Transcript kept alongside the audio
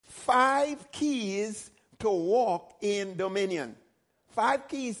5 keys to walk in dominion. 5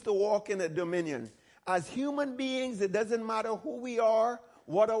 keys to walk in a dominion. As human beings, it doesn't matter who we are,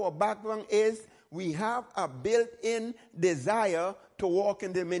 what our background is, we have a built-in desire to walk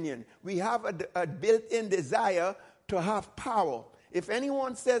in dominion. We have a built-in desire to have power. If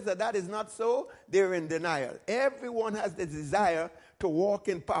anyone says that that is not so, they're in denial. Everyone has the desire to walk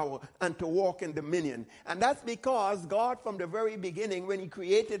in power and to walk in dominion. And that's because God, from the very beginning, when he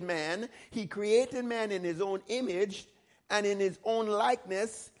created man in his own image and in his own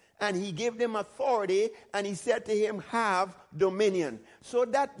likeness, and he gave them authority, and he said to him, have dominion. So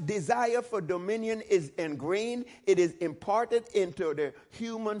that desire for dominion is ingrained. It is imparted into the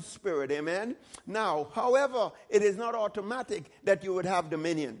human spirit. Amen? Now, however, it is not automatic that you would have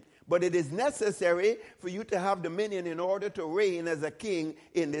dominion. But it is necessary for you to have dominion in order to reign as a king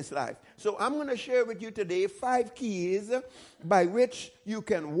in this life. So I'm going to share with you today 5 keys by which you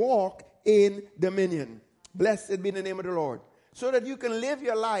can walk in dominion. Blessed be the name of the Lord. So that you can live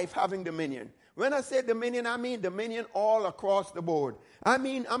your life having dominion. When I say dominion, I mean dominion all across the board.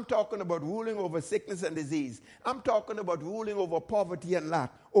 I'm talking about ruling over sickness and disease. I'm talking about ruling over poverty and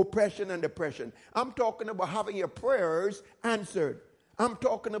lack, oppression and depression. I'm talking about having your prayers answered. I'm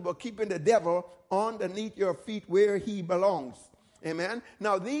talking about keeping the devil underneath your feet where he belongs. Amen.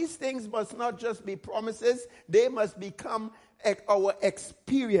 Now, these things must not just be promises. They must become our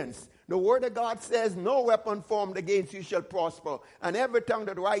experience. The word of God says, no weapon formed against you shall prosper. And every tongue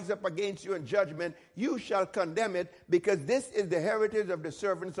that rises up against you in judgment, you shall condemn it, because this is the heritage of the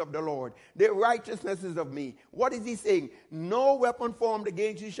servants of the Lord. Their righteousness is of me. What is he saying? No weapon formed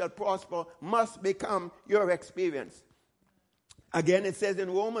against you shall prosper must become your experience. Again, it says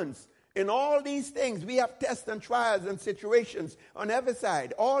in Romans, in all these things, we have tests and trials and situations on every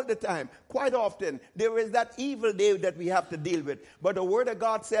side, all the time. Quite often, there is that evil day that we have to deal with. But the Word of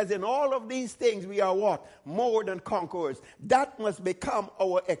God says, in all of these things, we are what? More than conquerors. That must become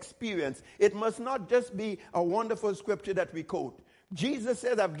our experience. It must not just be a wonderful scripture that we quote. Jesus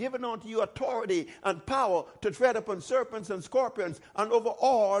said, I've given unto you authority and power to tread upon serpents and scorpions and over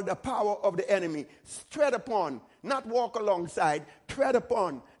all the power of the enemy. Tread upon, not walk alongside, tread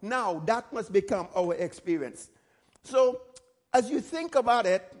upon. Now, that must become our experience. So, as you think about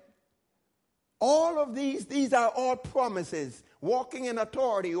it, all of these are all promises. Walking in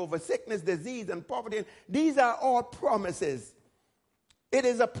authority over sickness, disease, and poverty, these are all promises. It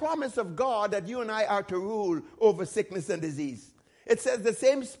is a promise of God that you and I are to rule over sickness and disease. It says the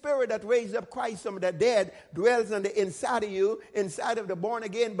same spirit that raised up Christ from the dead dwells on the inside of you, inside of the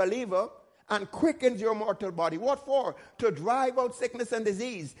born-again believer, and quickens your mortal body. What for? To drive out sickness and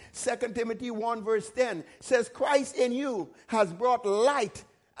disease. 2 Timothy 1 verse 10 says, Christ in you has brought light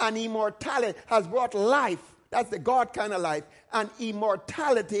and immortality, has brought life. That's the God kind of life. And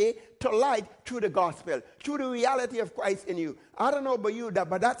immortality to light through the gospel, through the reality of Christ in you. I don't know about you,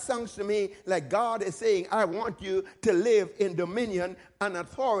 but that sounds to me like God is saying, I want you to live in dominion and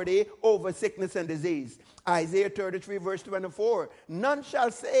authority over sickness and disease. Isaiah 33 verse 24. None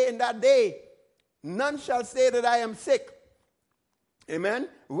shall say in that day, none shall say that I am sick. Amen.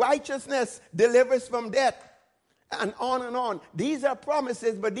 Righteousness delivers from death. And on and on. These are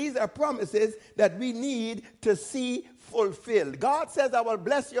promises, but these are promises that we need to see fulfilled. God says, I will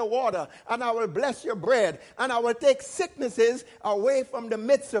bless your water, and I will bless your bread, and I will take sicknesses away from the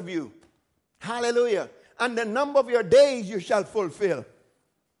midst of you. Hallelujah. And the number of your days you shall fulfill.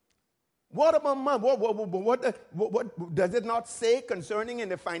 What about money? What does it not say concerning in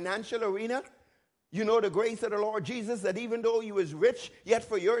the financial arena? You know the grace of the Lord Jesus, that even though he was rich, yet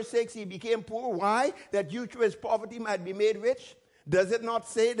for your sakes he became poor. Why? That you through his poverty might be made rich. Does it not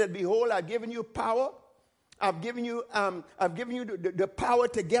say that, behold, I've given you power? I've given you the power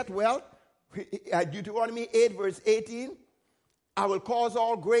to get wealth. Deuteronomy 8 verse 18. I will cause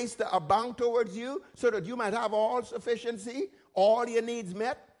all grace to abound towards you, so that you might have all sufficiency, all your needs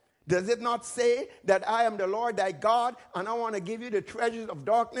met. Does it not say that I am the Lord thy God, and I want to give you the treasures of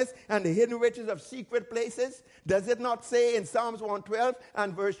darkness and the hidden riches of secret places? Does it not say in Psalms 112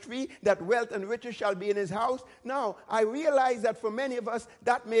 and verse 3 that wealth and riches shall be in his house? Now, I realize that for many of us,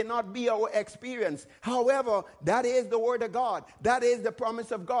 that may not be our experience. However, that is the word of God. That is the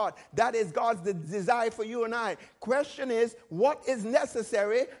promise of God. That is God's desire for you and I. Question is, what is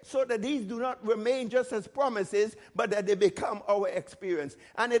necessary so that these do not remain just as promises, but that they become our experience?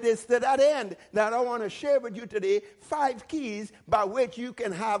 And it is to that end that I want to share with you today 5 keys by which you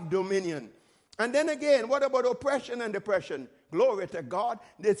can have dominion. And then again, what about oppression and depression? Glory to God.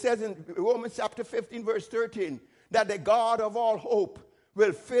 It says in Romans chapter 15 verse 13 that the God of all hope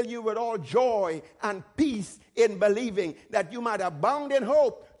will fill you with all joy and peace in believing, that you might abound in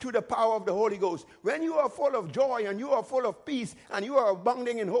hope through the power of the Holy Ghost. When you are full of joy and you are full of peace and you are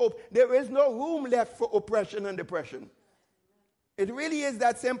abounding in hope, there is no room left for oppression and depression. It really is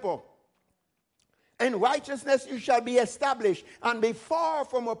that simple. In righteousness you shall be established, and be far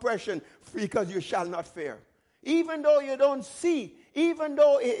from oppression, because you shall not fear. Even though you don't see, even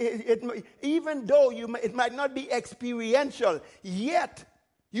though it might not be experiential, yet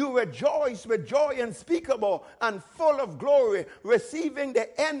you rejoice with joy unspeakable and full of glory, receiving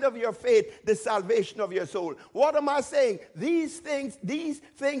the end of your faith, the salvation of your soul. What am I saying? These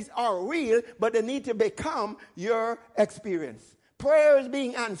things are real, but they need to become your experience. Prayer is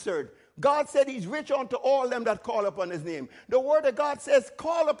being answered. God said he's rich unto all them that call upon his name. The word of God says,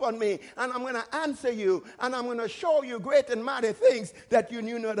 call upon me, and I'm going to answer you, and I'm going to show you great and mighty things that you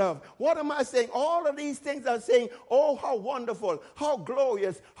knew not of. What am I saying? All of these things are saying, oh, how wonderful, how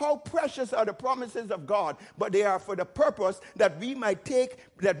glorious, how precious are the promises of God. But they are for the purpose that we might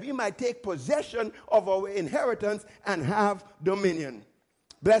take possession of our inheritance and have dominion.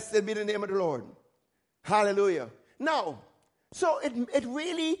 Blessed be the name of the Lord. Hallelujah. Now, so it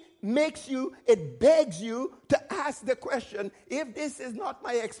really begs you to ask the question, if this is not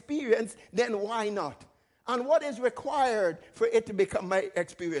my experience, then why not? And what is required for it to become my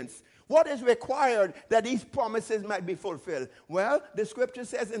experience? What is required that these promises might be fulfilled? Well, the scripture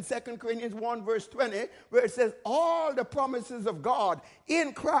says in 2 Corinthians 1 verse 20, where it says, all the promises of God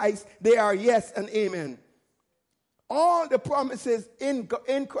in Christ, they are yes and amen. All the promises in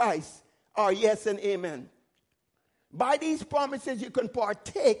Christ are yes and amen. By these promises, you can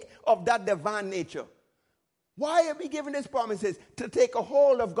partake of that divine nature. Why are we given these promises? To take a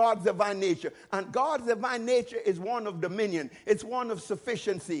hold of God's divine nature. And God's divine nature is one of dominion. It's one of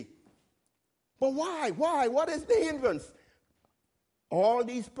sufficiency. But why? Why? What is the hindrance? All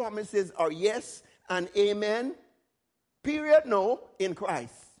these promises are yes and amen. Period. No. In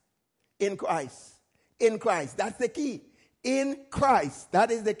Christ. In Christ. In Christ. That's the key. In Christ.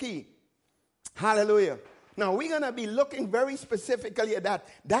 That is the key. Hallelujah. Now, we're going to be looking very specifically at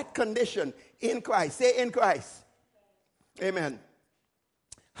that condition in Christ. Say in Christ. Amen.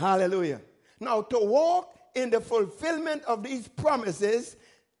 Hallelujah. Now, to walk in the fulfillment of these promises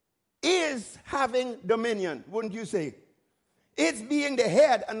is having dominion, wouldn't you say? It's being the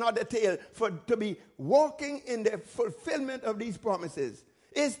head and not the tail. To be walking in the fulfillment of these promises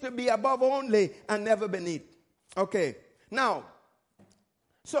is to be above only and never beneath. Okay. Now,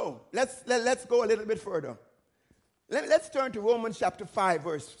 so let's go a little bit further. Let's turn to Romans chapter 5,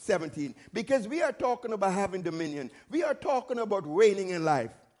 verse 17. Because we are talking about having dominion. We are talking about reigning in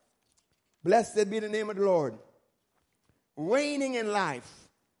life. Blessed be the name of the Lord. Reigning in life.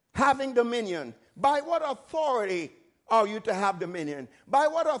 Having dominion. By what authority are you to have dominion? By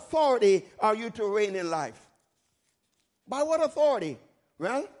what authority are you to reign in life? By what authority?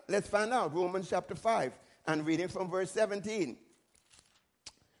 Well, let's find out. Romans chapter 5 and reading from verse 17.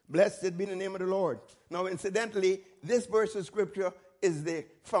 Blessed be the name of the Lord. Now, incidentally, this verse of scripture is the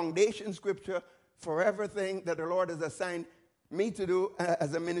foundation scripture for everything that the Lord has assigned me to do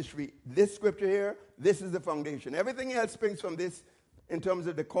as a ministry. This scripture here, this is the foundation. Everything else springs from this in terms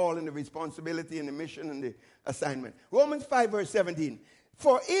of the call and the responsibility and the mission and the assignment. Romans 5, verse 17.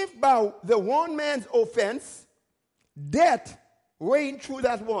 For if by the one man's offense, death reigned through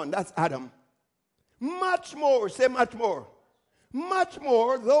that one, that's Adam, much more, say much more. Much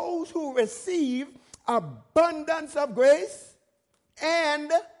more, those who receive abundance of grace and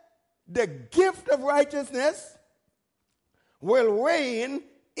the gift of righteousness will reign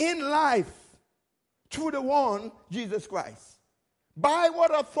in life through the one, Jesus Christ. By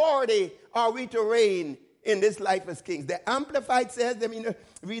what authority are we to reign in this life as kings? The Amplified says,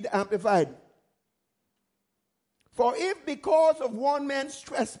 read the Amplified. For if because of one man's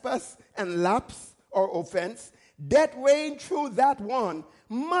trespass and lapse or offense, death reigned through that one,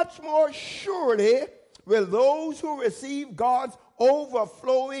 much more surely will those who receive God's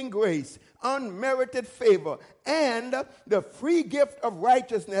overflowing grace, unmerited favor, and the free gift of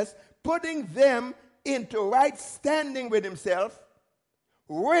righteousness, putting them into right standing with himself,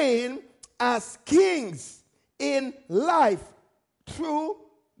 reign as kings in life through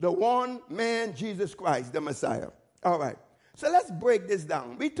the one man, Jesus Christ, the Messiah. All right. So let's break this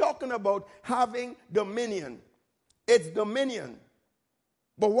down. We're talking about having dominion. It's dominion.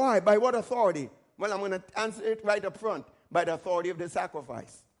 But why? By what authority? Well, I'm going to answer it right up front. By the authority of the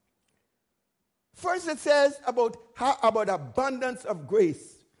sacrifice. First it says about abundance of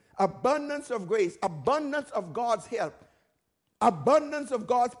grace. Abundance of grace. Abundance of God's help. Abundance of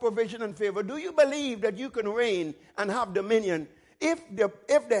God's provision and favor. Do you believe that you can reign and have dominion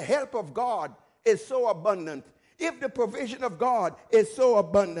if the help of God is so abundant, if the provision of God is so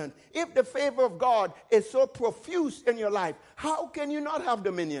abundant, if the favor of God is so profuse in your life, how can you not have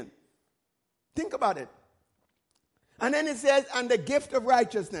dominion? Think about it. And then it says, and the gift of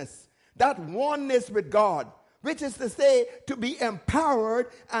righteousness, that oneness with God, which is to say, to be empowered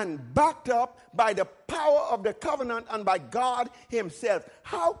and backed up by the power of the covenant and by God himself.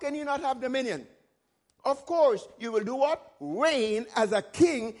 How can you not have dominion? Of course, you will do what? Reign as a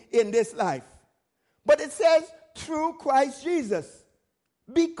king in this life. But it says, through Christ Jesus.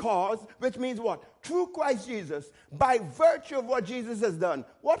 Because, which means what? Through Christ Jesus, by virtue of what Jesus has done.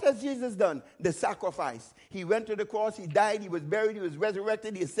 What has Jesus done? The sacrifice. He went to the cross, he died, he was buried, he was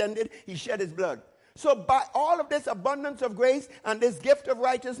resurrected, he ascended, he shed his blood. So by all of this abundance of grace and this gift of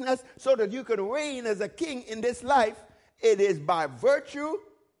righteousness, so that you can reign as a king in this life, it is by virtue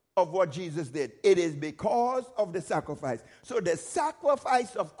of what Jesus did. It is because of the sacrifice. So the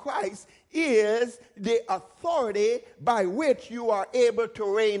sacrifice of Christ is the authority by which you are able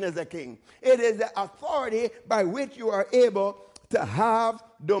to reign as a king. It is the authority by which you are able to have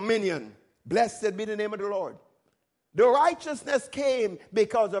dominion. Blessed be the name of the Lord. The righteousness came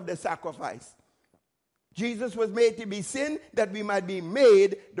because of the sacrifice. Jesus was made to be sin that we might be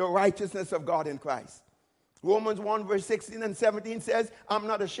made the righteousness of God in Christ. Romans 1 verse 16 and 17 says, I'm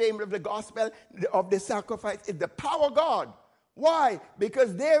not ashamed of the gospel of the sacrifice. It's the power of God. Why?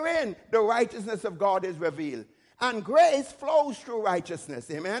 Because therein the righteousness of God is revealed. And grace flows through righteousness.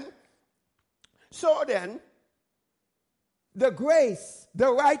 Amen? So then, the grace,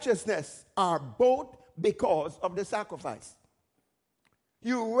 the righteousness are both because of the sacrifice.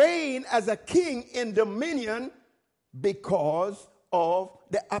 You reign as a king in dominion because of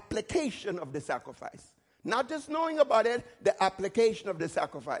the application of the sacrifice. Not just knowing about it, the application of the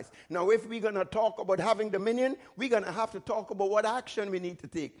sacrifice. Now, if we're going to talk about having dominion, we're going to have to talk about what action we need to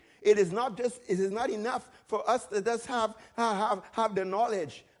take. It is not enough for us to just have the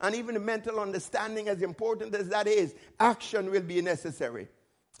knowledge and even the mental understanding, as important as that is. Action will be necessary.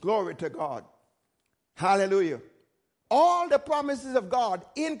 Glory to God. Hallelujah. All the promises of God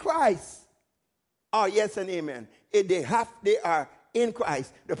in Christ are yes and amen. They are in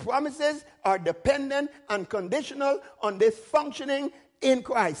Christ. The promises are dependent and conditional on this functioning in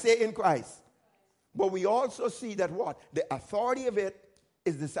Christ. Say in Christ. But we also see that what? The authority of it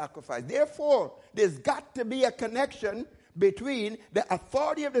is the sacrifice. Therefore, there's got to be a connection between the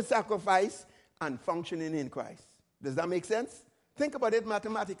authority of the sacrifice and functioning in Christ. Does that make sense? Think about it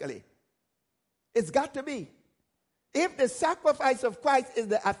mathematically. It's got to be. If the sacrifice of Christ is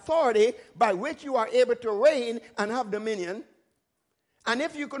the authority by which you are able to reign and have dominion, and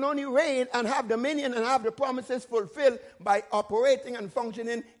if you can only reign and have dominion and have the promises fulfilled by operating and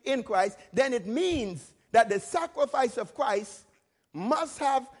functioning in Christ, then it means that the sacrifice of Christ must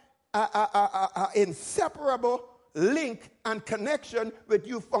have an inseparable link and connection with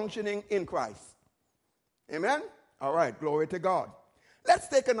you functioning in Christ. Amen? All right, glory to God. Let's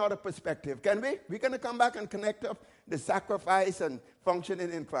take another perspective, can we? We're going to come back and connect up the sacrifice and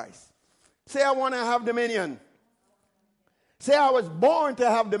functioning in Christ. Say, I want to have dominion. Say, I was born to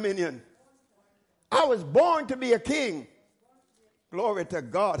have dominion. I was born to be a king. Glory to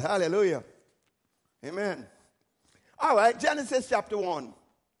God. Hallelujah. Amen. All right, Genesis chapter 1.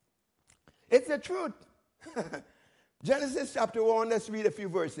 It's the truth. Genesis chapter 1, let's read a few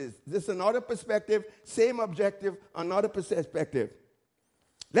verses. This is another perspective, same objective, another perspective.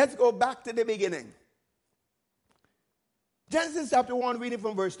 Let's go back to the beginning. Genesis chapter 1, reading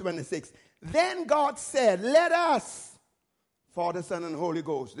from verse 26. Then God said, let us, Father, Son, and Holy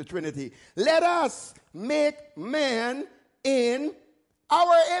Ghost, the Trinity, let us make man in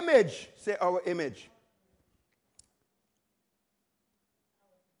our image. Say our image.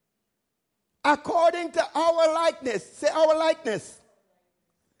 According to our likeness. Say our likeness.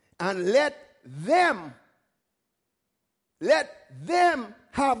 And let them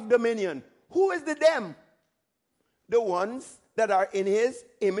have dominion. Who is the them? The ones that are in his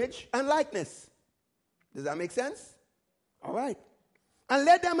image and likeness. Does that make sense? All right. And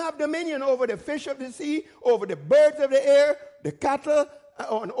let them have dominion over the fish of the sea, over the birds of the air, the cattle,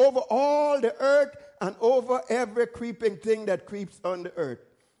 and over all the earth, and over every creeping thing that creeps on the earth.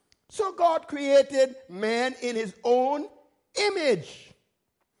 So God created man in his own image.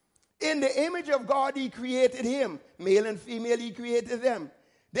 In the image of God, he created him. Male and female, he created them.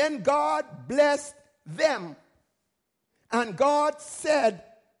 Then God blessed them. And God said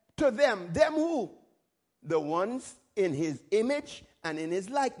to them, them who? The ones in his image and in his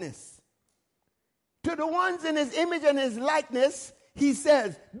likeness. To the ones in his image and his likeness, he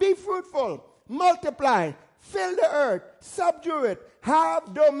says, be fruitful, multiply, fill the earth, subdue it,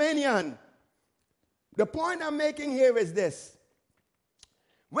 have dominion. The point I'm making here is this.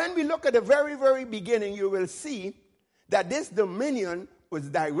 When we look at the very, very beginning, you will see that this dominion was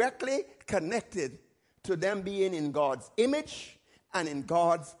directly connected to them being in God's image and in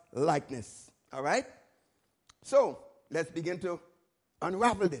God's likeness. All right? So, let's begin to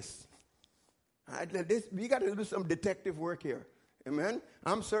unravel this. All right, we got to do some detective work here. Amen?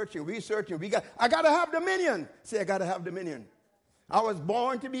 I'm searching, researching. I got to have dominion. Say, I got to have dominion. I was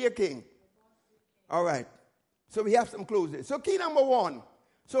born to be a king. All right. So we have some clues. So key number one.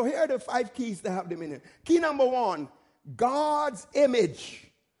 So here are the 5 keys to have dominion. Key number 1, God's image.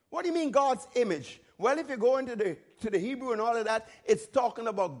 What do you mean God's image? Well, if you go into the Hebrew and all of that, it's talking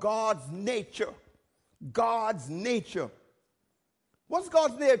about God's nature. God's nature. What's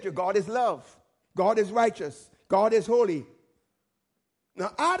God's nature? God is love. God is righteous. God is holy.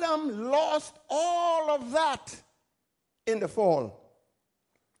 Now, Adam lost all of that in the fall.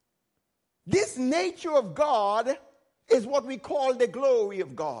 This nature of God is what we call the glory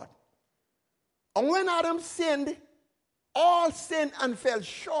of God. And when Adam sinned, all sinned and fell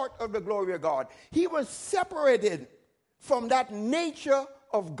short of the glory of God. He was separated from that nature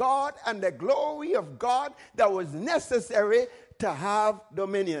of God and the glory of God that was necessary to have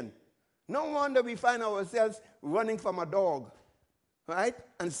dominion. No wonder we find ourselves running from a dog, right?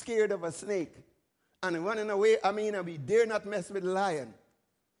 And scared of a snake. And running away, and we dare not mess with a lion.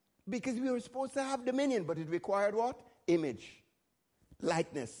 Because we were supposed to have dominion, but it required what? Image.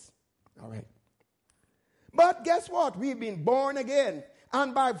 Likeness. All right. But guess what? We've been born again.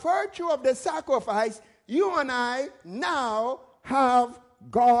 And by virtue of the sacrifice, you and I now have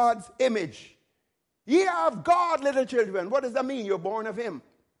God's image. Ye are of God, little children. What does that mean? You're born of him.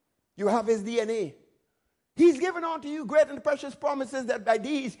 You have his DNA. He's given unto you great and precious promises that by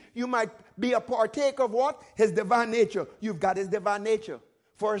these you might be a partaker of what? His divine nature. You've got his divine nature.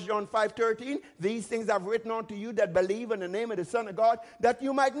 1 John 5:13, these things I've written unto you that believe in the name of the Son of God, that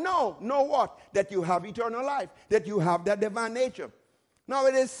you might know what? That you have eternal life, that you have that divine nature. Now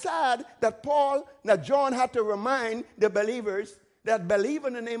it is sad that John had to remind the believers that believe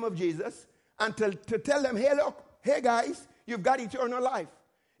in the name of Jesus and to tell them, hey look, hey guys, you've got eternal life.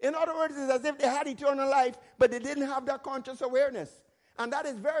 In other words, it's as if they had eternal life, but they didn't have that conscious awareness. And that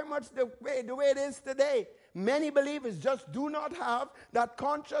is very much the way it is today. Many believers just do not have that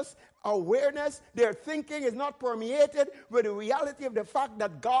conscious awareness. Their thinking is not permeated with the reality of the fact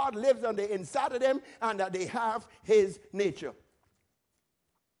that God lives on the inside of them and that they have his nature.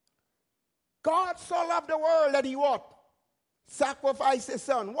 God so loved the world that he what? Sacrificed his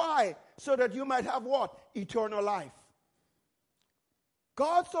son. Why? So that you might have what? Eternal life.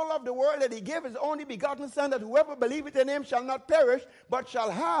 God so loved the world that he gave his only begotten Son, that whoever believeth in him shall not perish, but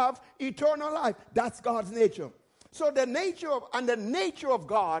shall have eternal life. That's God's nature. So the nature of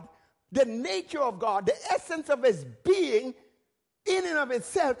God, the essence of his being, in and of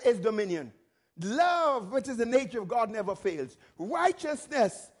itself is dominion. Love, which is the nature of God, never fails.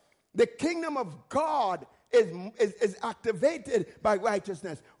 Righteousness, the kingdom of God is activated by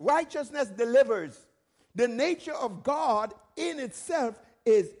righteousness. Righteousness delivers. The nature of God in itself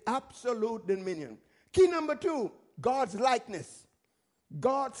is absolute dominion. Key number 2, God's likeness.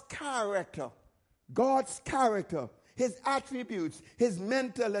 God's character. God's character. His attributes, his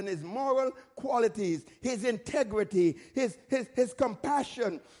mental and his moral qualities, his integrity, his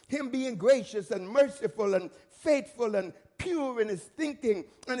compassion, him being gracious and merciful and faithful and pure in his thinking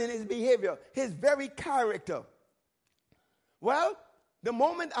and in his behavior, his very character. Well, the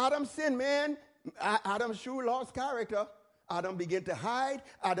moment Adam sinned, man, Adam sure lost character. Adam began to hide.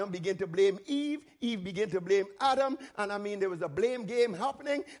 Adam began to blame Eve. Eve began to blame Adam. And there was a blame game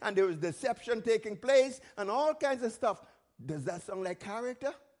happening, and there was deception taking place, and all kinds of stuff. Does that sound like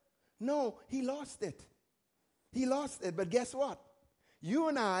character? No, he lost it. He lost it. But guess what? You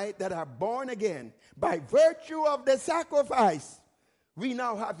and I that are born again, by virtue of the sacrifice, we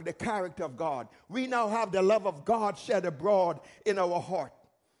now have the character of God. We now have the love of God shed abroad in our heart.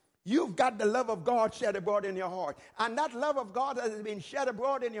 You've got the love of God shed abroad in your heart. And that love of God that has been shed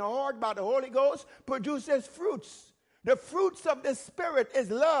abroad in your heart by the Holy Ghost produces fruits. The fruits of the Spirit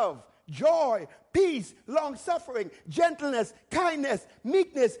is love, joy, peace, long-suffering, gentleness, kindness,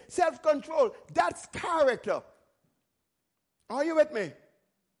 meekness, self-control. That's character. Are you with me?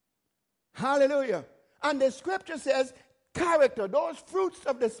 Hallelujah. And the scripture says character, those fruits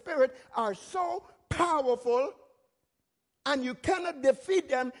of the Spirit are so powerful, and you cannot defeat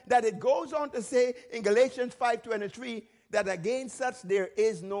them, that it goes on to say in Galatians 5:23 that against such there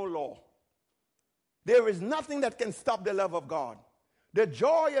is no law. There is nothing that can stop the love of God. The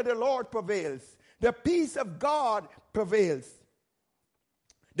joy of the Lord prevails. The peace of God prevails.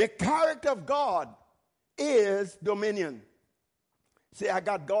 The character of God is dominion. Say, I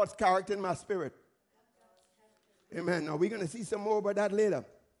got God's character in my spirit. Amen. Now, we're going to see some more about that later.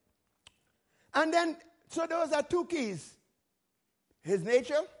 And then, so those are two keys. His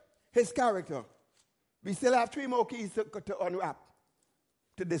nature, his character. We still have three more keys to unwrap,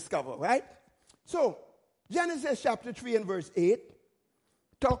 to discover, right? So, Genesis chapter 3 and verse 8.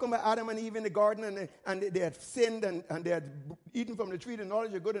 Talking about Adam and Eve in the garden, and they had sinned, and they had eaten from the tree of the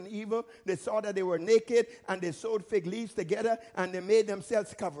knowledge of good and evil. They saw that they were naked, and they sewed fig leaves together, and they made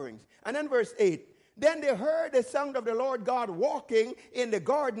themselves coverings. And then verse 8. Then they heard the sound of the Lord God walking in the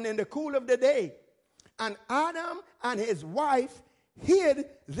garden in the cool of the day. And Adam and his wife hid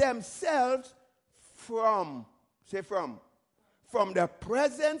themselves from the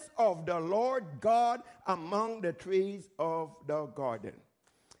presence of the Lord God among the trees of the garden.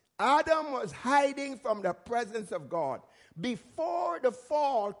 Adam was hiding from the presence of God. Before the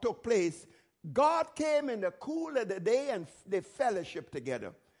fall took place, God came in the cool of the day and they fellowshiped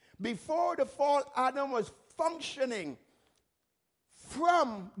together. Before the fall, Adam was functioning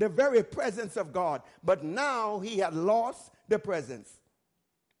from the very presence of God. But now he had lost the presence.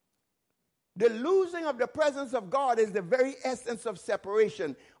 The losing of the presence of God is the very essence of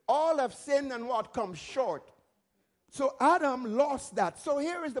separation. All have sinned and what comes short. So Adam lost that. So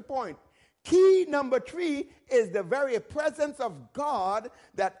here is the point. Key number 3 is the very presence of God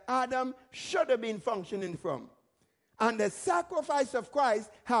that Adam should have been functioning from. And the sacrifice of Christ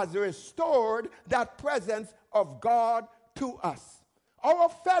has restored that presence of God to us. Our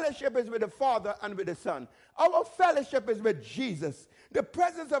fellowship is with the Father and with the Son. Our fellowship is with Jesus. The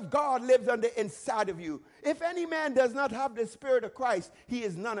presence of God lives on the inside of you. If any man does not have the Spirit of Christ, he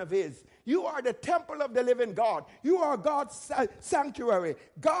is none of his. You are the temple of the living God. You are God's sanctuary.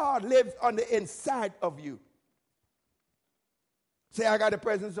 God lives on the inside of you. Say, I got the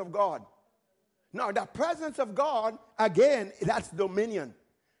presence of God. Now, the presence of God, again, that's dominion.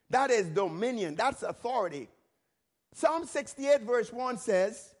 That is dominion. That's authority. Psalm 68 verse 1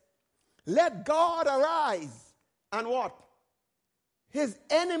 says, let God arise and what? His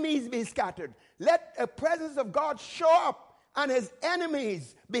enemies be scattered. Let the presence of God show up and his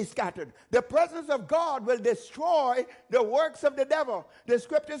enemies be scattered. The presence of God will destroy the works of the devil. The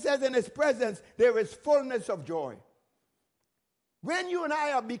scripture says in his presence there is fullness of joy. When you and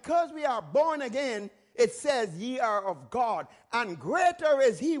I are, because we are born again, it says ye are of God. And greater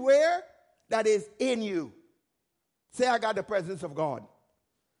is he where? That is in you. Say, I got the presence of God.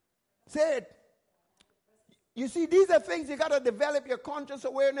 Say it. You see, these are things you got to develop your conscious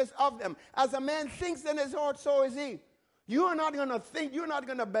awareness of them. As a man thinks in his heart, so is he. You are not going to think, you're not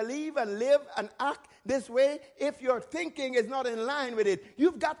going to believe and live and act this way if your thinking is not in line with it.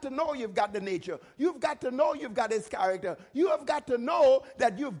 You've got to know you've got the nature. You've got to know you've got his character. You have got to know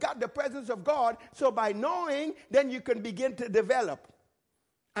that you've got the presence of God. So by knowing, then you can begin to develop.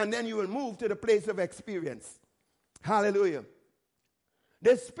 And then you will move to the place of experience. Hallelujah.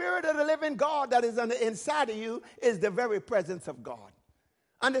 The Spirit of the living God that is on the inside of you is the very presence of God.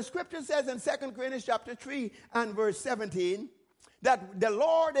 And the scripture says in 2 Corinthians chapter 3 and verse 17 that the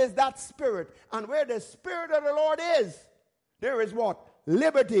Lord is that Spirit. And where the Spirit of the Lord is, there is what?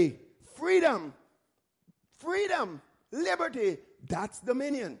 Liberty, freedom, liberty. That's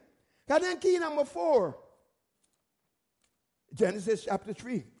dominion. And then key number 4, Genesis chapter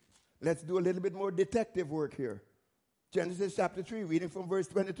 3. Let's do a little bit more detective work here. Genesis chapter 3, reading from verse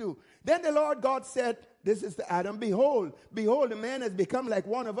 22. Then the Lord God said, this is to Adam, behold, the man has become like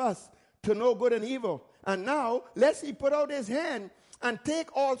one of us to know good and evil. And now, lest he put out his hand and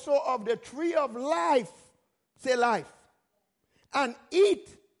take also of the tree of life, say life, and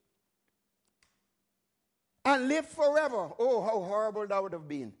eat and live forever. Oh, how horrible that would have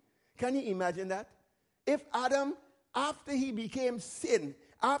been. Can you imagine that? If Adam, after he became sin,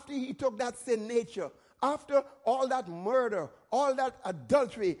 after he took that sin nature, after all that murder, all that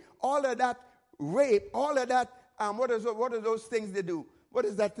adultery, all of that rape, all of that, what are those things they do? What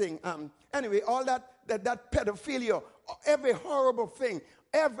is that thing? Anyway, all that pedophilia, every horrible thing,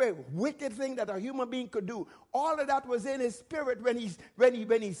 every wicked thing that a human being could do, all of that was in his spirit when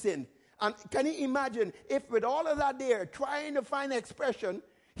he sinned. And can you imagine if with all of that there, trying to find expression,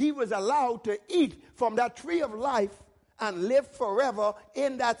 he was allowed to eat from that tree of life and live forever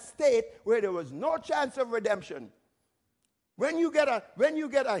in that state where there was no chance of redemption. When you get a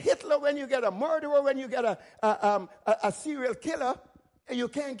Hitler, when you get a murderer, when you get a serial killer, you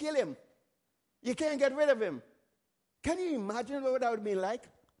can't kill him. You can't get rid of him. Can you imagine what that would be like?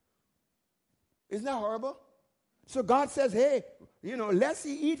 Isn't that horrible? So God says, hey, lest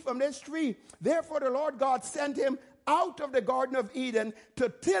he eat from this tree. Therefore the Lord God sent him out of the Garden of Eden to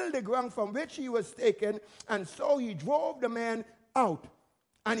till the ground from which he was taken. And so he drove the man out.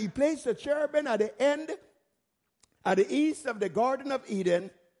 And he placed a cherubim at the end, at the east of the Garden of Eden,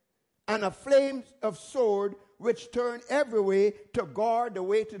 and a flame of sword which turned every way to guard the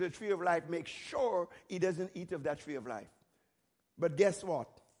way to the tree of life. Make sure he doesn't eat of that tree of life. But guess what?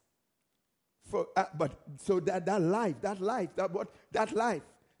 That life.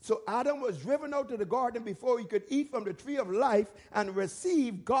 So Adam was driven out of the garden before he could eat from the tree of life and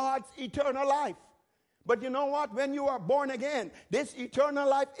receive God's eternal life. But you know what? When you are born again, this eternal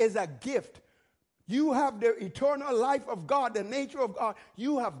life is a gift. You have the eternal life of God, the nature of God.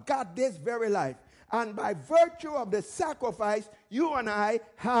 You have got this very life. And by virtue of the sacrifice, you and I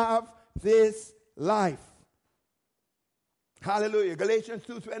have this life. Hallelujah. Galatians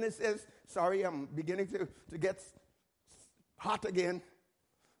 2:20 says, sorry, I'm beginning to get hot again.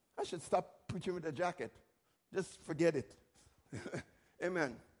 I should stop preaching with a jacket. Just forget it.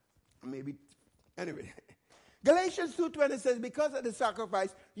 Amen. Maybe, anyway. Galatians 2:20 says, because of the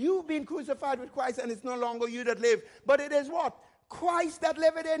sacrifice, you've been crucified with Christ, and it's no longer you that live, but it is what? Christ that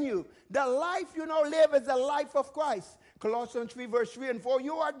liveth in you. The life you now live is the life of Christ. Colossians 3 verse 3 and 4,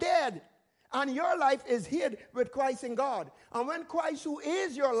 you are dead, and your life is hid with Christ in God. And when Christ, who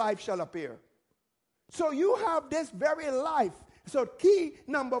is your life, shall appear. So you have this very life. So key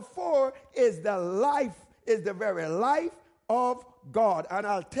number 4 is the life, is the very life of God. And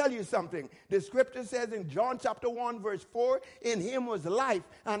I'll tell you something. The scripture says in John chapter 1 verse 4, in him was life,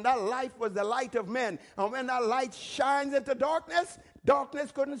 and that life was the light of men. And when that light shines into darkness,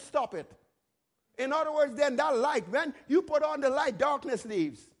 darkness couldn't stop it. In other words, then that light, when you put on the light, darkness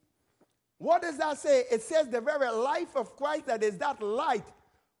leaves. What does that say? It says the very life of Christ, that is that light,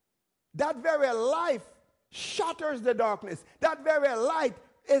 that very life shatters the darkness. That very light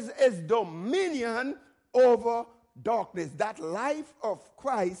is dominion over darkness. That life of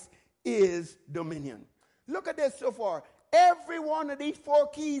Christ is dominion. Look at this so far. Every one of these 4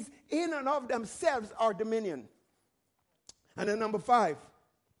 keys in and of themselves are dominion. And then number 5,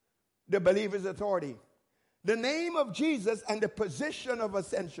 the believer's authority. The name of Jesus and the position of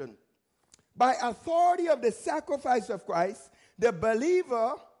ascension. By authority of the sacrifice of Christ, the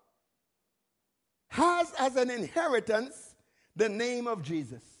believer has as an inheritance the name of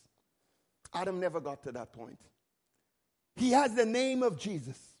Jesus. Adam never got to that point. He has the name of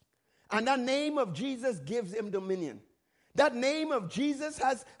Jesus. And that name of Jesus gives him dominion. That name of Jesus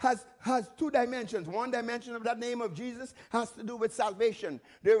has 2 dimensions. One dimension of that name of Jesus has to do with salvation.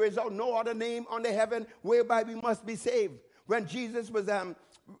 There is no other name under heaven whereby we must be saved. When Jesus was,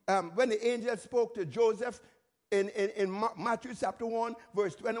 when the angel spoke to Joseph in Matthew chapter 1,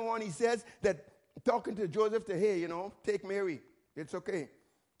 verse 21, he says that, talking to Joseph, hey, take Mary. It's okay.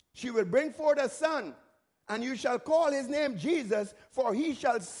 She will bring forth a son, and you shall call his name Jesus, for he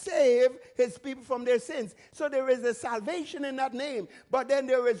shall save his people from their sins. So there is a salvation in that name, but then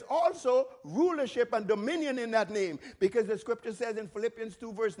there is also rulership and dominion in that name, because the scripture says in Philippians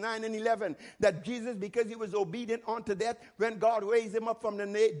 2 verse 9 and 11 that Jesus, because he was obedient unto death, when God raised him up from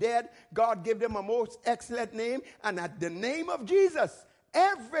the dead, God gave him a most excellent name, and at the name of Jesus,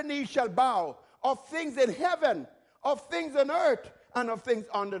 every knee shall bow, of things in heaven, of things on earth, and of things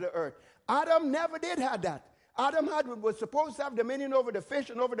under the earth. Adam never did have that. Adam was supposed to have dominion over the fish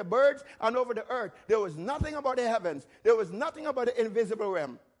and over the birds and over the earth. There was nothing about the heavens. There was nothing about the invisible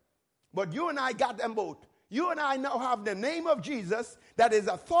realm. But you and I got them both. You and I now have the name of Jesus that is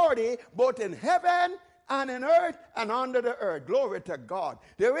authority both in heaven and in earth and under the earth. Glory to God.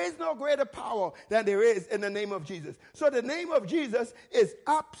 There is no greater power than there is in the name of Jesus. So the name of Jesus is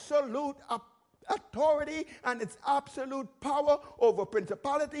absolute authority, and its absolute power over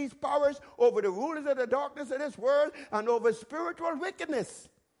principalities, powers, over the rulers of the darkness of this world, and over spiritual wickedness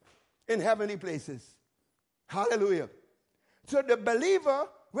in heavenly places. Hallelujah. So the believer,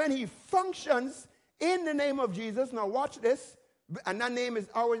 when he functions in the name of Jesus, now watch this, and that name is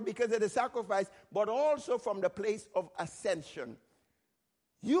ours because of the sacrifice, but also from the place of ascension.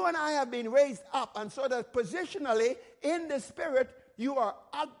 You and I have been raised up, and so that positionally in the spirit, you are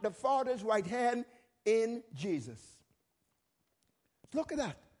at the Father's right hand in Jesus. Look at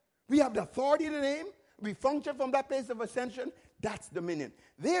that. We have the authority in the name. We function from that place of ascension. That's dominion.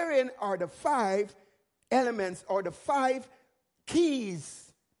 Therein are the 5 elements or the 5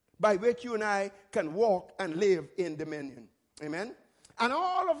 keys by which you and I can walk and live in dominion. Amen? And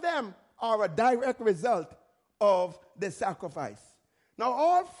all of them are a direct result of the sacrifice. Now,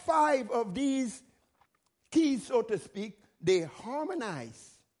 all 5 of these keys, so to speak, they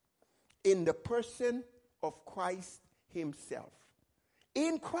harmonize in the person of Christ himself.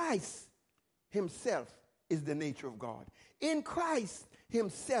 In Christ himself is the nature of God. In Christ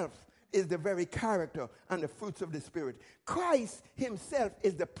himself is the very character and the fruits of the Spirit. Christ himself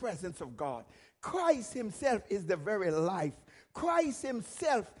is the presence of God. Christ himself is the very life. Christ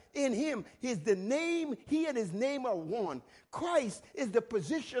himself, in him, is the name. He and his name are one. Christ is the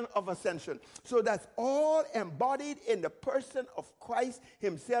position of ascension. So that's all embodied in the person of Christ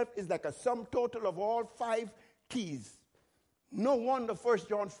himself, is like a sum total of all 5 keys. No wonder 1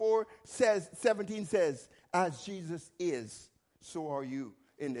 John 4:17 says, as Jesus is, so are you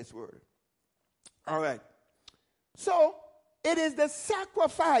in this word. All right. So it is the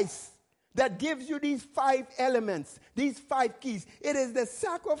sacrifice that gives you these 5 elements, these 5 keys. It is the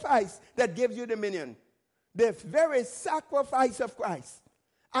sacrifice that gives you dominion. The very sacrifice of Christ.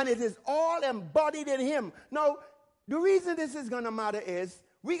 And it is all embodied in him. Now, the reason this is going to matter is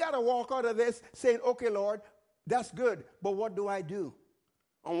we got to walk out of this saying, okay, Lord, that's good, but what do I do?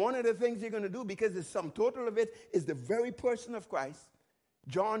 And one of the things you're going to do, because the sum total of it is the very person of Christ.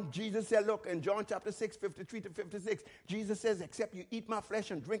 Jesus said, look, in John chapter 6, 53 to 56, Jesus says, except you eat my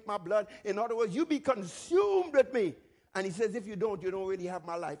flesh and drink my blood. In other words, you be consumed with me. And he says, if you don't really have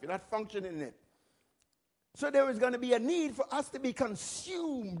my life. You're not functioning in it. So there is going to be a need for us to be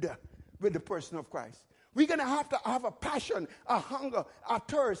consumed with the person of Christ. We're going to have a passion, a hunger, a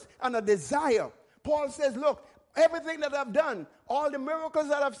thirst, and a desire. Paul says, look, everything that I've done, all the miracles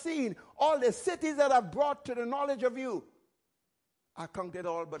that I've seen, all the cities that I've brought to the knowledge of you, I count it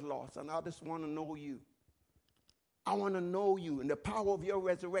all but loss, and I just want to know you. I want to know you in the power of your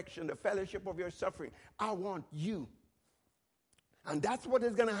resurrection, the fellowship of your suffering. I want you. And that's what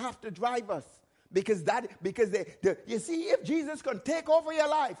is going to have to drive us. Because you see, if Jesus can take over your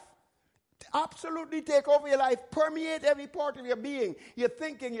life, absolutely take over your life, permeate every part of your being, your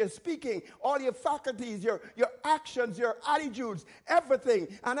thinking, your speaking, all your faculties, your actions, your attitudes, everything.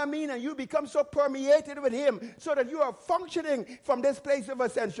 And you become so permeated with him so that you are functioning from this place of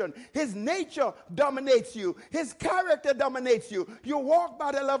ascension. His nature dominates you. His character dominates you. You walk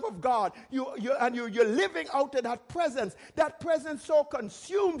by the love of God. You're living out of that presence. That presence so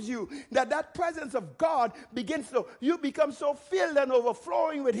consumes you that presence of God you become so filled and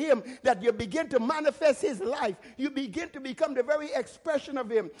overflowing with him that you begin to manifest his life. You begin to become the very expression of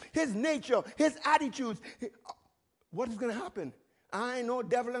him, his nature, his attitudes. What is going to happen? I ain't no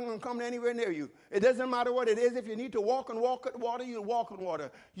devil going to come anywhere near you. It doesn't matter what it is. If you need to walk on water, you'll walk on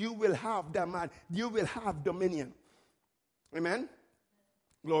water. You will have that man. You will have dominion. Amen?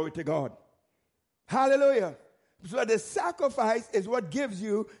 Glory to God. Hallelujah. So the sacrifice is what gives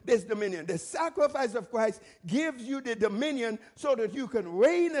you this dominion. The sacrifice of Christ gives you the dominion so that you can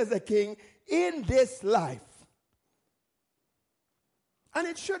reign as a king in this life. And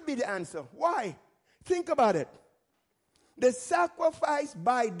it should be the answer. Why? Think about it. The sacrifice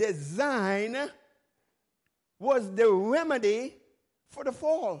by design was the remedy for the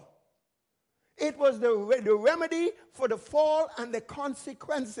fall. It was the remedy for the fall and the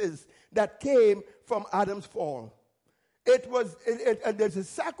consequences that came from Adam's fall. The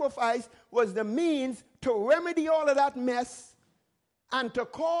sacrifice was the means to remedy all of that mess and to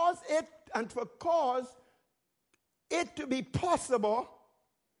cause it to be possible,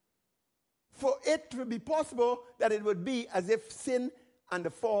 for it to be possible that it would be as if sin and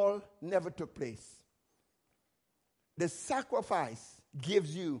the fall never took place. The sacrifice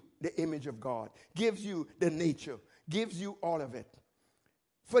gives you the image of God, gives you the nature, gives you all of it.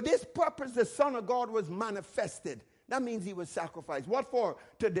 For this purpose, the Son of God was manifested. That means he was sacrificed. What for?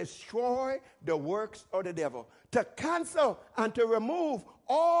 To destroy the works of the devil. To cancel and to remove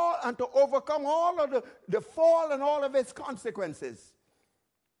all and to overcome all of the fall and all of its consequences.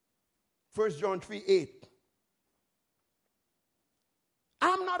 1 John 3:8.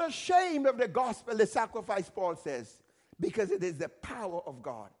 I'm not ashamed of the gospel, the sacrifice, Paul says, because it is the power of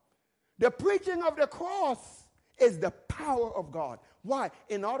God. The preaching of the cross is the power of God. Why?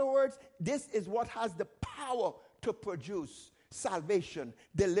 In other words, this is what has the power to produce salvation,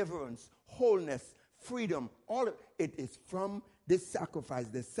 deliverance, wholeness, freedom. All of it is from this sacrifice.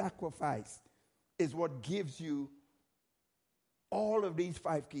 The sacrifice is what gives you all of these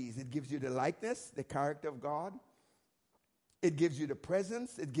 5 keys. It gives you the likeness, the character of God. It gives you the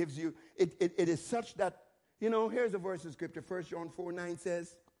presence. It gives you, it is such that, here's a verse of scripture. 1 John 4:9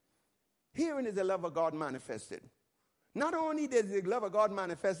 says, herein is the love of God manifested. Not only is the love of God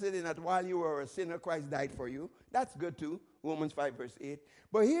manifested in that while you were a sinner, Christ died for you. That's good too. Romans 5 verse 8.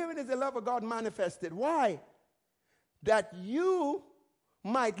 But herein is the love of God manifested. Why? That you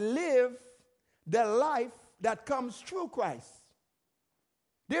might live the life that comes through Christ.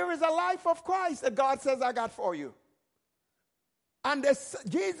 There is a life of Christ that God says I got for you. And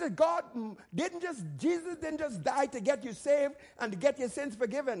Jesus didn't just die to get you saved and to get your sins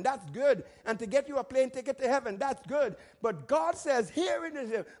forgiven. That's good. And to get you a plane ticket to heaven. That's good. But God says, herein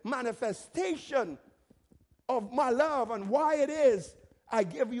is a manifestation of my love and why it is I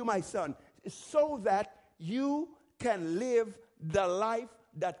give you my son. So that you can live the life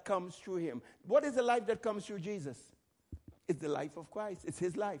that comes through him. What is the life that comes through Jesus? It's the life of Christ. It's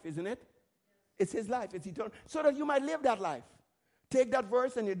his life, isn't it? It's his life. It's eternal. So that you might live that life. Take that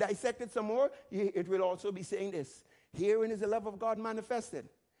verse and you dissect it some more. It will also be saying this. Herein is the love of God manifested.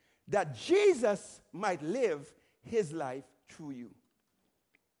 That Jesus might live his life through you.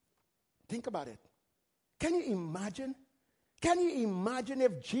 Think about it. Can you imagine? Can you imagine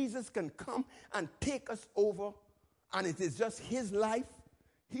if Jesus can come and take us over and it is just his life?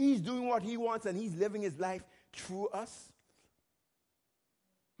 He's doing what he wants and he's living his life through us.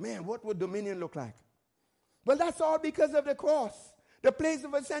 Man, what would dominion look like? Well, that's all because of the cross. The place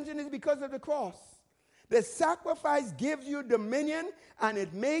of ascension is because of the cross. The sacrifice gives you dominion, and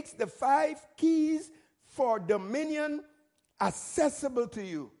it makes the 5 keys for dominion accessible to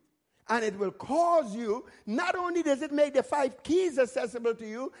you. And it will cause you, not only does it make the 5 keys accessible to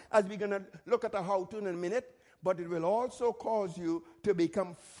you, as we're going to look at the how-to in a minute, but it will also cause you to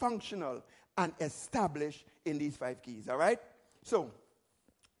become functional and established in these 5 keys. All right? So,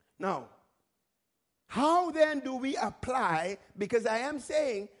 now, how then do we apply, because I am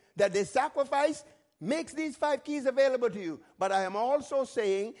saying that the sacrifice makes these 5 keys available to you, but I am also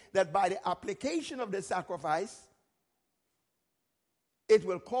saying that by the application of the sacrifice, it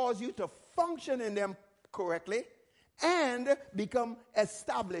will cause you to function in them correctly and become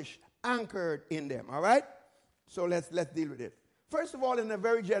established, anchored in them, all right? So let's deal with it. First of all, in a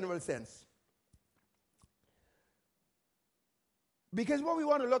very general sense, because what we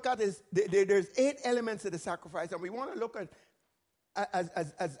want to look at is there's 8 elements of the sacrifice, and we want to look at,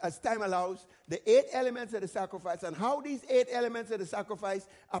 as time allows, the 8 elements of the sacrifice and how these 8 elements of the sacrifice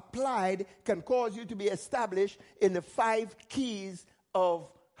applied can cause you to be established in the 5 keys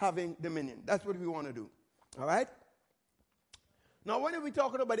of having dominion. That's what we want to do. All right? Now, when are we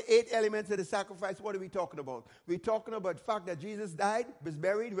talking about the 8 elements of the sacrifice, what are we talking about? We're talking about the fact that Jesus died, was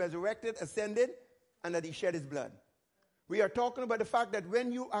buried, resurrected, ascended, and that he shed his blood. We are talking about the fact that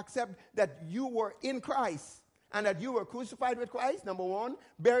when you accept that you were in Christ and that you were crucified with Christ, number 1,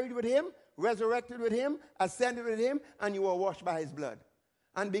 buried with him, resurrected with him, ascended with him, and you were washed by his blood.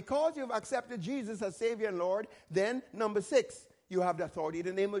 And because you've accepted Jesus as Savior and Lord, then number 6, you have the authority in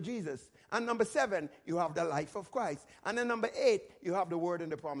the name of Jesus. And number 7, you have the life of Christ. And then number 8, you have the word and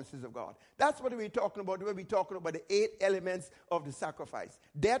the promises of God. That's what we're talking about. We're talking about the 8 elements of the sacrifice.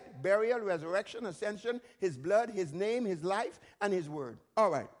 Death, burial, resurrection, ascension, his blood, his name, his life, and his word. All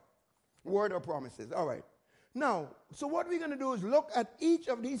right. Word or promises. All right. Now, so what we're going to do is look at each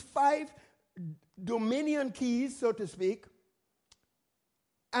of these 5 dominion keys, so to speak,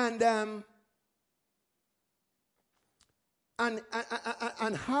 and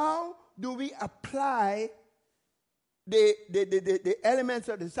how do we apply the elements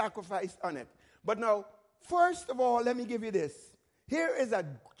of the sacrifice on it? But now, first of all, let me give you this. Here is a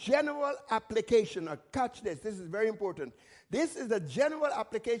general application. Now, catch this. This is very important. This is a general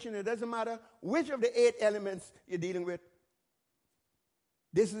application. It doesn't matter which of the 8 elements you're dealing with.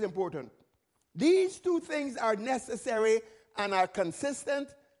 This is important. These 2 things are necessary and are consistent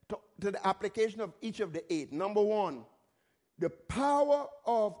to the application of each of the 8. Number 1, the power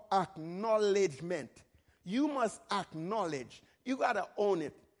of acknowledgement. You must acknowledge. You got to own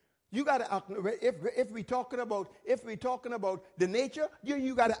it. You got to acknowledge. If we're talking about the nature,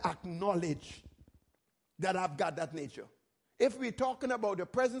 you got to acknowledge that I've got that nature. If we're talking about the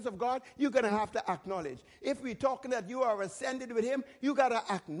presence of God, you're going to have to acknowledge. If we're talking that you are ascended with him, you got to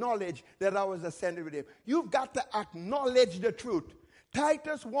acknowledge that I was ascended with him. You've got to acknowledge the truth.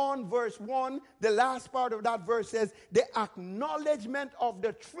 Titus 1 verse 1, the last part of that verse says, the acknowledgement of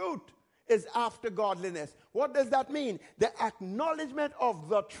the truth is after godliness. What does that mean? The acknowledgement of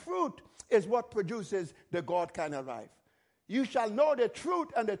the truth is what produces the God kind of life. You shall know the truth,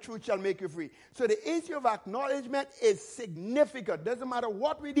 and the truth shall make you free. So the issue of acknowledgement is significant. Doesn't matter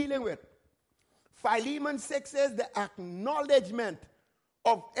what we're dealing with. Philemon 6 says the acknowledgement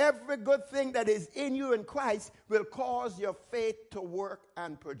of every good thing that is in you in Christ will cause your faith to work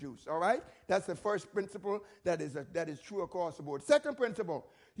and produce. All right? That's the first principle that is true across the board. Second principle,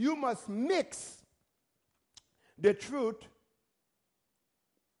 you must mix the truth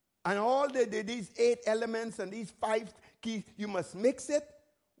and all these 8 elements and these 5 keys. You must mix it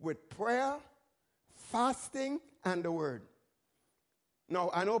with prayer, fasting, and the word. Now,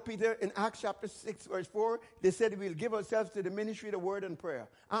 I know Peter in Acts chapter 6, verse 4, they said we'll give ourselves to the ministry of the word and prayer.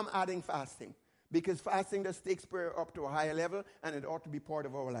 I'm adding fasting because fasting just takes prayer up to a higher level and it ought to be part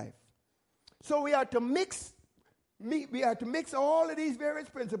of our life. So we are to mix all of these various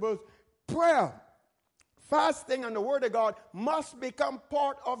principles. Prayer, fasting, and the word of God must become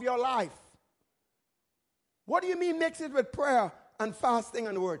part of your life. What do you mean mix it with prayer and fasting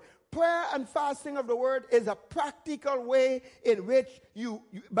and the word? Prayer and fasting of the word is a practical way in which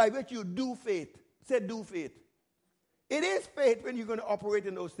by which you do faith. Say do faith. It is faith when you're going to operate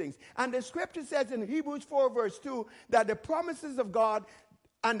in those things. And the scripture says in Hebrews 4 verse 2 that the promises of God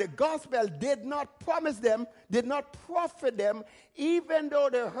and the gospel did not profit them, even though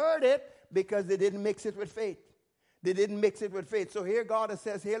they heard it, because they didn't mix it with faith. They didn't mix it with faith. So here God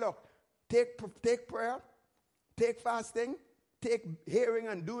says, hey look, take prayer, take fasting, take hearing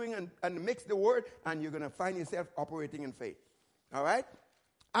and doing and mix the word, and you're going to find yourself operating in faith. All right?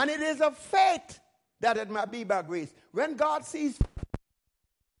 And it is of faith that it might be by grace. When God sees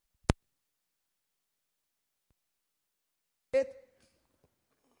it,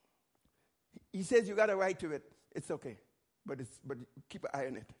 he says you got a right to it. It's okay. But keep an eye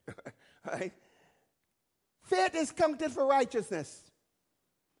on it. All right? Faith is counted for righteousness.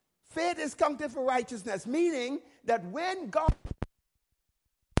 Faith is counted for righteousness, meaning that when God...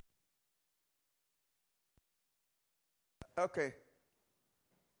 Okay.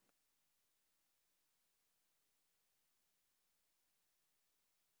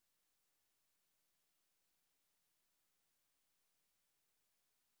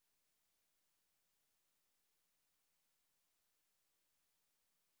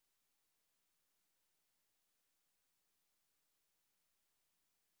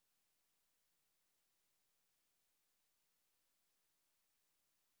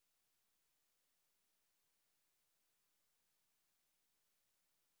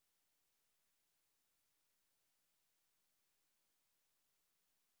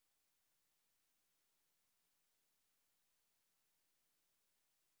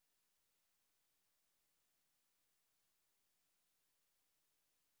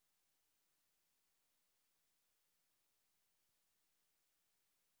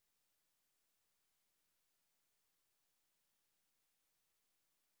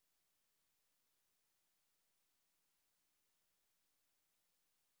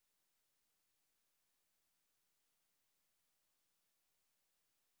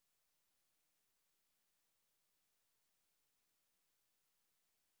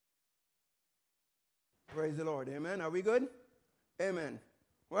 Praise the Lord. Amen. Are we good? Amen.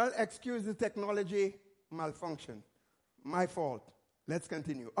 Well, excuse the technology malfunction. My fault. Let's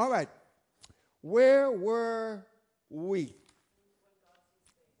continue. All right. Where were we?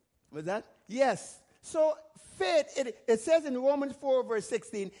 Was that? Yes. So faith, it says in Romans 4 verse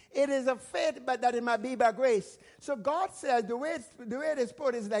 16, it is a faith but that it might be by grace. So God says, the way it is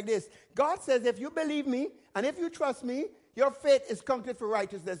put is like this. God says, if you believe me and if you trust me, your faith is counted for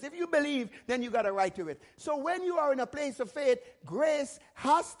righteousness. If you believe, then you got a right to it. So when you are in a place of faith, grace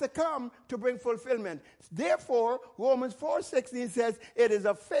has to come to bring fulfillment. Therefore, Romans 4:16 says, it is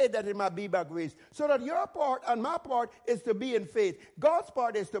a faith that it might be by grace. So that your part and my part is to be in faith. God's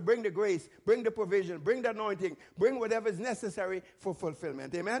part is to bring the grace, bring the provision, bring the anointing, bring whatever is necessary for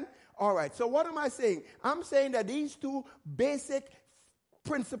fulfillment. Amen? All right. So what am I saying? I'm saying that these two basic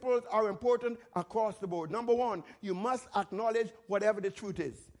principles are important across the board. Number one, you must acknowledge whatever the truth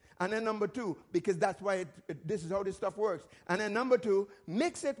is. And then number two, because that's why this is how this stuff works. And then number two,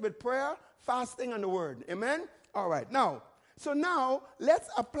 mix it with prayer, fasting, and the word. Amen? All right. Now, let's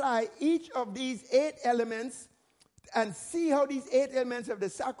apply each of these 8 elements and see how these 8 elements of the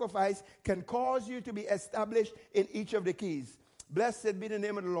sacrifice can cause you to be established in each of the keys. Blessed be the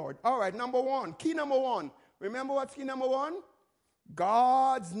name of the Lord. All right. Number one, key number one. Remember what's key number one?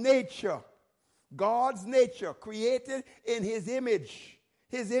 God's nature. God's nature, created in his image.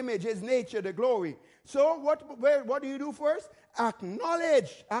 His image, his nature, the glory. So what do you do first?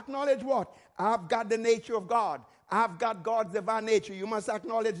 Acknowledge. Acknowledge what? I've got the nature of God. I've got God's divine nature. You must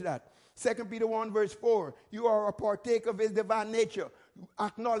acknowledge that. 2 Peter 1 verse 4. You are a partaker of his divine nature.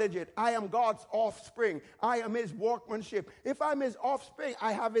 Acknowledge it. I am God's offspring. I am his workmanship. If I'm his offspring,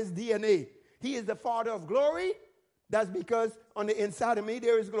 I have his DNA. He is the Father of glory. That's because on the inside of me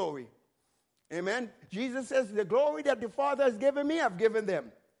there is glory. Amen. Jesus says, the glory that the Father has given me, I've given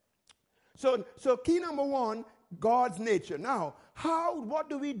them. So key number one, God's nature. Now, what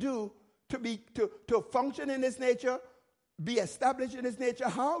do we do to function in this nature, be established in this nature?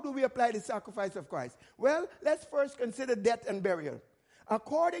 How do we apply the sacrifice of Christ? Well, let's first consider death and burial.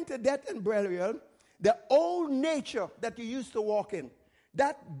 According to death and burial, the old nature that you used to walk in,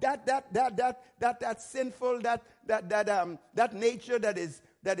 That sinful, that nature that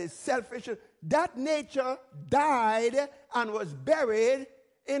is selfish, that nature died and was buried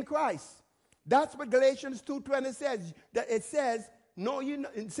in Christ. That's what Galatians 2:20 says. That it says,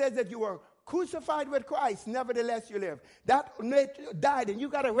 it says that you were crucified with Christ, nevertheless you live. That nature died, and you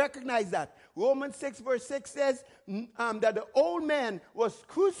got to recognize that. Romans 6:6 says that the old man was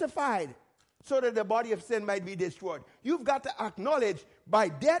crucified so that the body of sin might be destroyed. You've got to acknowledge by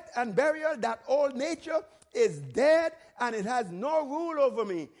death and burial that old nature is dead and it has no rule over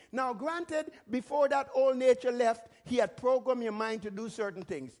me. Now, granted, before that old nature left, he had programmed your mind to do certain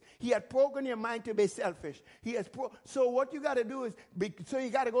things. He had programmed your mind to be selfish. So what you got to do is, so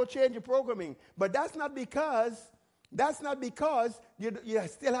you got to go change your programming. But that's not because you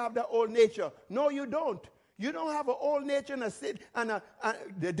still have the old nature. No, you don't. You don't have an old nature and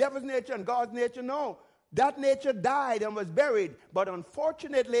the devil's nature and God's nature. No. That nature died and was buried. But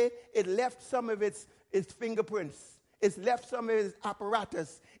unfortunately, it left some of its fingerprints. It's left some of its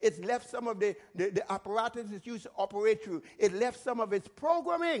apparatus. It's left some of the apparatus it's used to operate through. It left some of its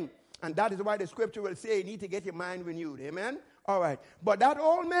programming. And that is why the scripture will say you need to get your mind renewed. Amen? All right. But that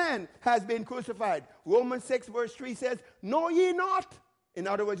old man has been crucified. Romans 6:3 says, know ye not. In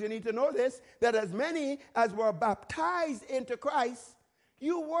other words, you need to know this, that as many as were baptized into Christ,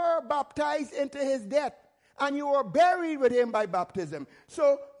 you were baptized into his death, and you were buried with him by baptism.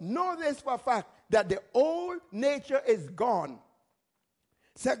 So know this for a fact, that the old nature is gone.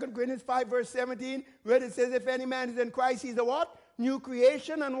 2 Corinthians 5:17, where it says, if any man is in Christ, he's a what? New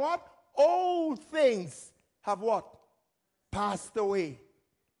creation, and what? Old things have what? Passed away.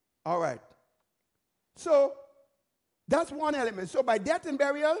 All right. So that's one element. So by death and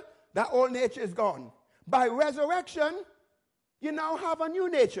burial, that old nature is gone. By resurrection, you now have a new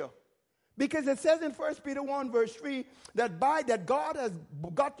nature. Because it says in 1 Peter 1:3 that God has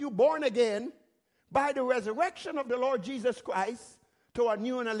got you born again by the resurrection of the Lord Jesus Christ to a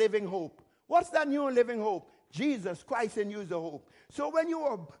new and a living hope. What's that new and living hope? Jesus Christ in you is the hope. So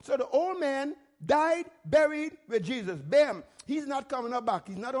the old man died, buried with Jesus. Bam. He's not coming up back.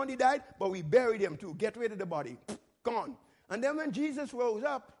 He's not only died, but we buried him too. Get rid of the body. Gone. And then when Jesus rose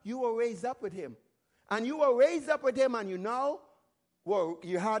up, you were raised up with him. And you were raised up with him, and you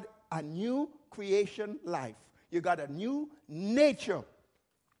had a new creation life. You got a new nature.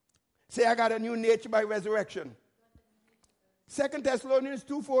 Say, I got a new nature by resurrection. 2 Thessalonians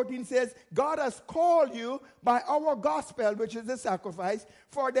 2:14 says, God has called you by our gospel, which is the sacrifice,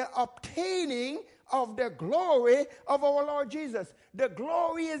 for the obtaining of the glory of our Lord Jesus. The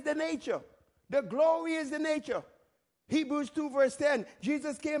glory is the nature. The glory is the nature. Hebrews 2:10,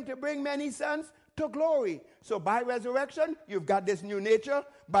 Jesus came to bring many sons to glory. So by resurrection, you've got this new nature.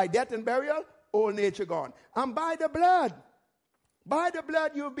 By death and burial, old nature gone. And by the blood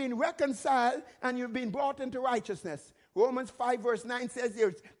you've been reconciled and you've been brought into righteousness. Romans 5:9 says here,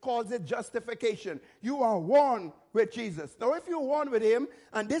 it calls it justification. You are one with Jesus. Now if you're one with him,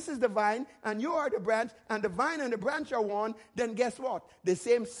 and this is the vine, and you are the branch, and the vine and the branch are one, then guess what? The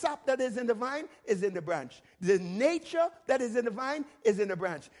same sap that is in the vine is in the branch. The nature that is in the vine is in the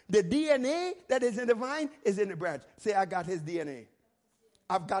branch. The DNA that is in the vine is in the branch. Say, I got his DNA.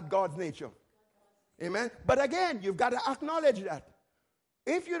 I've got God's nature. Amen? But again, you've got to acknowledge that.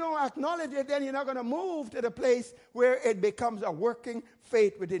 If you don't acknowledge it, then you're not going to move to the place where it becomes a working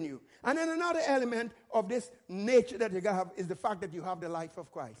faith within you. And then another element of this nature that you have is the fact that you have the life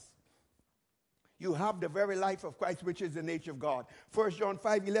of Christ. You have the very life of Christ, which is the nature of God. 1 John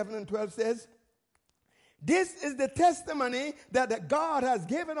 5:11-12 says, this is the testimony that God has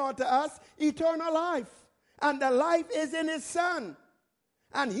given unto us, eternal life. And the life is in his Son.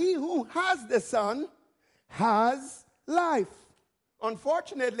 And he who has the Son has life.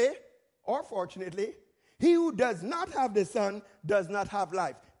 Unfortunately, or fortunately, he who does not have the Son does not have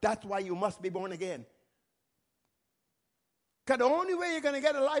life. That's why you must be born again. Because the only way you're going to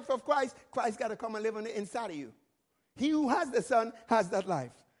get a life of Christ got to come and live on the inside of you. He who has the Son has that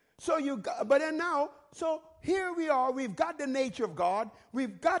life. So here we are. We've got the nature of God.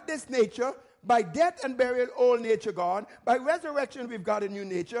 We've got this nature. By death and burial, old nature gone. By resurrection, we've got a new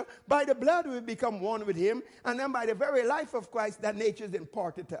nature. By the blood, we've become one with him. And then by the very life of Christ, that nature is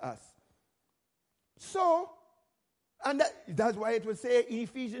imparted to us. So, and that's why it would say in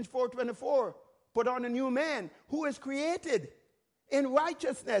Ephesians 4:24, put on a new man who is created in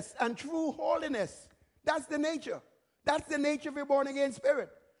righteousness and true holiness. That's the nature. That's the nature of your born-again spirit.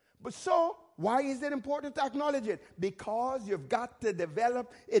 But so, why is it important to acknowledge it? Because you've got to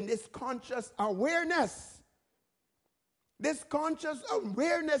develop in this conscious awareness. This conscious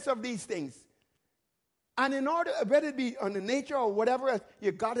awareness of these things. And in order, whether it be on the nature or whatever else,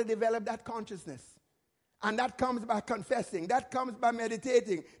 you got to develop that consciousness. And that comes by confessing. That comes by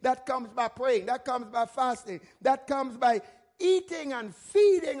meditating. That comes by praying. That comes by fasting. That comes by eating and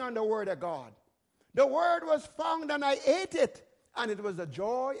feeding on the Word of God. The Word was found and I ate it. And it was a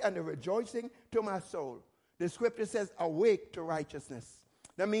joy and a rejoicing to my soul. The scripture says, awake to righteousness.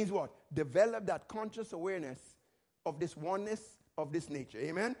 That means what? Develop that conscious awareness of this oneness of this nature.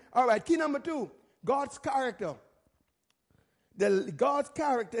 Amen? All right, key number 2, God's character. God's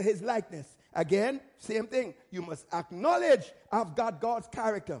character, his likeness. Again, same thing. You must acknowledge I've got God's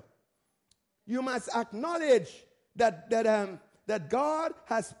character. You must acknowledge that God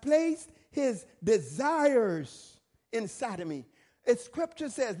has placed his desires inside of me. Scripture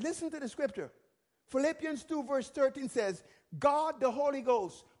says, listen to the scripture. Philippians 2 verse 13 says, God the Holy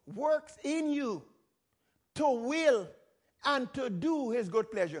Ghost works in you to will and to do his good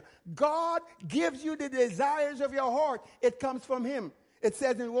pleasure. God gives you the desires of your heart. It comes from him. It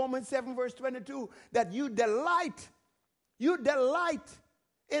says in Romans 7 verse 22 that you delight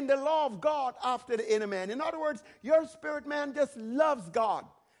in the law of God after the inner man. In other words, your spirit man just loves God.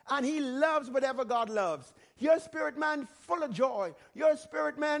 And he loves whatever God loves. Your spirit man full of joy. Your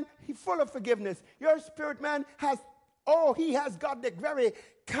spirit man, he full of forgiveness. Your spirit man he has got the very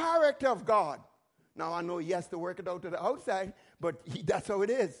character of God. Now I know he has to work it out to the outside, but that's how it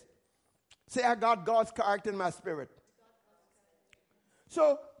is. Say, I got God's character in my spirit.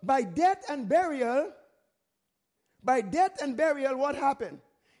 So by death and burial, what happened?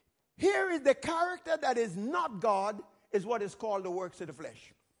 Here is the character that is not God, is what is called the works of the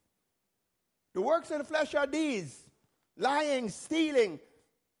flesh. The works of the flesh are these: lying, stealing,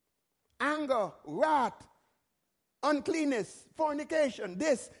 anger, wrath, uncleanness, fornication,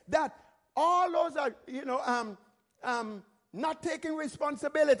 this, that. All those are, not taking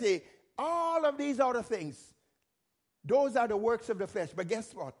responsibility. All of these other things. Those are the works of the flesh. But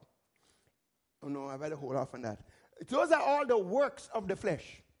guess what? Oh no, I better hold off on that. Those are all the works of the flesh.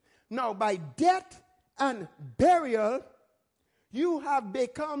 Now, by death and burial, you have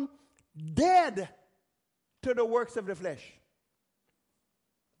become dead to the works of the flesh.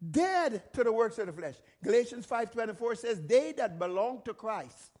 Dead to the works of the flesh. Galatians 5:24 says, they that belong to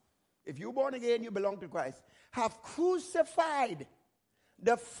Christ, if you're born again, you belong to Christ, have crucified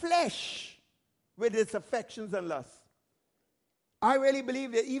the flesh with its affections and lusts. I really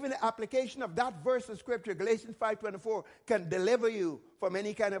believe that even the application of that verse of scripture, Galatians 5:24, can deliver you from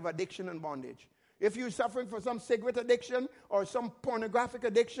any kind of addiction and bondage. If you're suffering from some cigarette addiction or some pornographic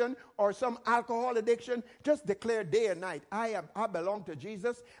addiction or some alcohol addiction, just declare day and night, I belong to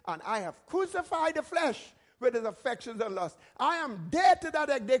Jesus and I have crucified the flesh with its affections and lusts. I am dead to that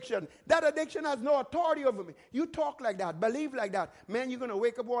addiction. That addiction has no authority over me. You talk like that, believe like that. Man, you're going to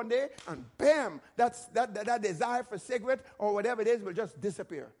wake up one day and bam, that desire for cigarette or whatever it is will just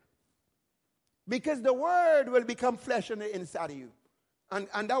disappear. Because the word will become flesh on the inside of you.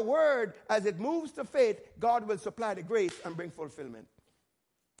 And that word, as it moves to faith, God will supply the grace and bring fulfillment.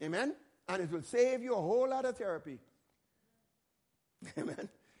 Amen? And it will save you a whole lot of therapy. Amen?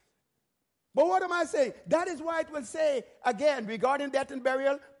 But what am I saying? That is why it will say, again, regarding death and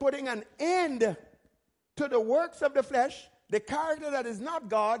burial, putting an end to the works of the flesh, the character that is not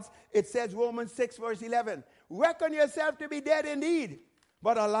God's. It says, Romans 6 verse 11, reckon yourself to be dead indeed,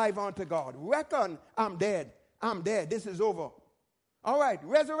 but alive unto God. Reckon, I'm dead. This is over. All right,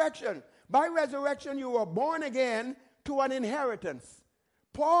 resurrection. By resurrection, you were born again to an inheritance.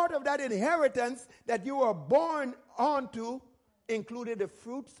 Part of that inheritance that you were born onto included the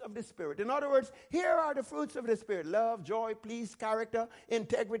fruits of the Spirit. In other words, here are the fruits of the Spirit: love, joy, peace, character,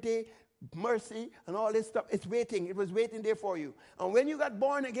 integrity, mercy, and all this stuff. It's waiting. It was waiting there for you. And when you got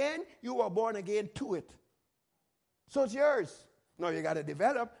born again, you were born again to it. So it's yours. No, you got to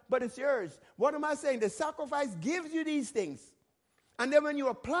develop, but it's yours. What am I saying? The sacrifice gives you these things. And then when you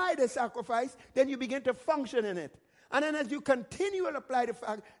apply the sacrifice, then you begin to function in it. And then as you continue to apply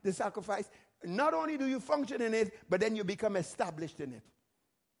the sacrifice, not only do you function in it, but then you become established in it.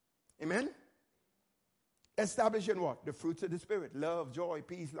 Amen? Established in what? The fruits of the Spirit. Love, joy,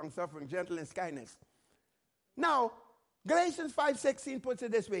 peace, long-suffering, gentleness, kindness. Now, Galatians 5:16 puts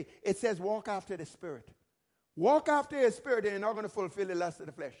it this way. It says, walk after the Spirit. Walk after your Spirit and you're not going to fulfill the lust of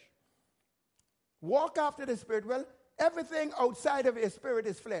the flesh. Walk after the Spirit. Well, everything outside of your spirit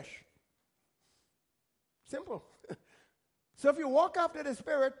is flesh. Simple. So if you walk after the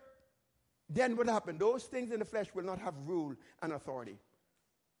Spirit, then what happens? Those things in the flesh will not have rule and authority.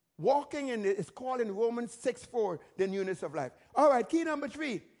 Walking in it is called in Romans 6:4 the newness of life. All right, key number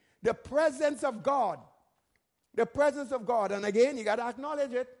 3, the presence of God. The presence of God. And again, you got to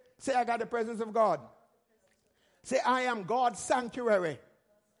acknowledge it. Say, I got the presence of God. Say, I am God's sanctuary.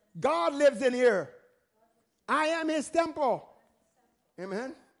 God lives in here. I am his temple.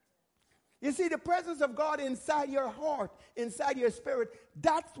 Amen. You see, the presence of God inside your heart, inside your spirit,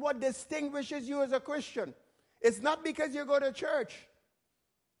 that's what distinguishes you as a Christian. It's not because you go to church.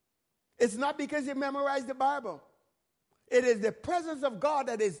 It's not because you memorize the Bible. It is the presence of God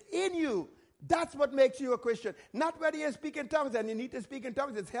that is in you. That's what makes you a Christian. Not whether you speak in tongues, and you need to speak in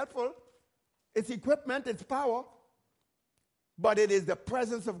tongues. It's helpful. It's equipment. It's power. But it is the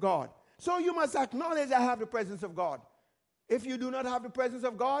presence of God. So you must acknowledge I have the presence of God. If you do not have the presence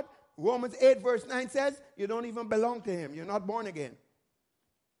of God, Romans 8 verse 9 says, you don't even belong to him. You're not born again.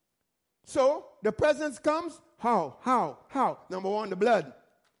 So the presence comes. How? Number one, the blood.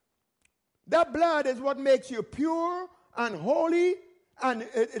 That blood is what makes you pure and holy. And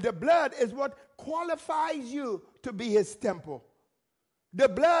the blood is what qualifies you to be his temple. The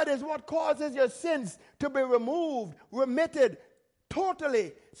blood is what causes your sins to be removed, remitted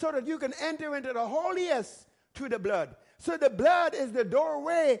totally, so that you can enter into the holiest through the blood. So the blood is the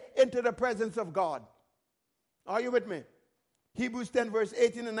doorway into the presence of God. Are you with me? Hebrews 10 verse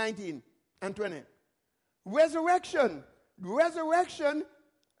 18 and 19 and 20. Resurrection. Resurrection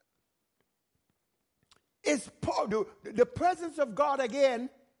is part of the presence of God again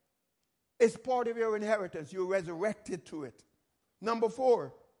is part of your inheritance. You're resurrected to it. Number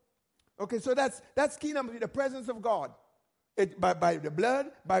 4. Okay, so that's key number 3, the presence of God. By the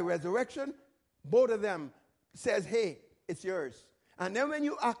blood, by resurrection, both of them says, hey, it's yours. And then when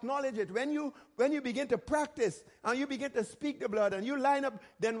you acknowledge it, when you begin to practice and you begin to speak the blood and you line up,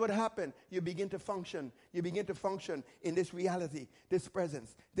 then what happened? You begin to function. You begin to function in this reality, this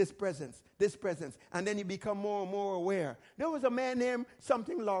presence. And then you become more and more aware. There was a man named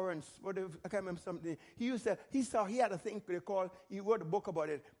something Lawrence. I can't remember something. He had a thing they call, he wrote a book about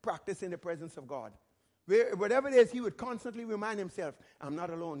it, Practicing the Presence of God. Whatever it is, he would constantly remind himself, I'm not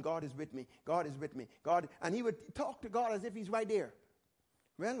alone. God is with me. God is with me. God. And he would talk to God as if he's right there.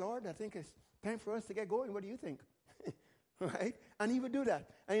 Well, Lord, I think it's time for us to get going. What do you think? Right? And he would do that.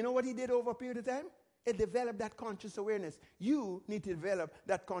 And you know what he did over a period of time? It developed that conscious awareness. You need to develop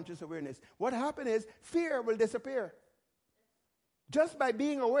that conscious awareness. What happened is fear will disappear. Just by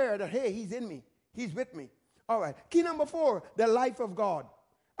being aware that, hey, he's in me. He's with me. All right. Key number 4, the life of God.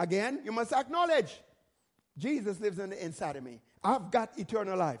 Again, you must acknowledge Jesus lives on the inside of me. I've got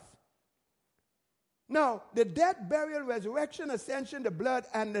eternal life. Now, the death, burial, resurrection, ascension, the blood,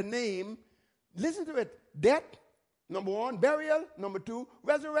 and the name. Listen to it. Death, number 1. Burial, number 2.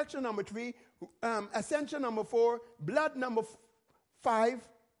 Resurrection, number 3. Ascension, number 4. Blood, number 5.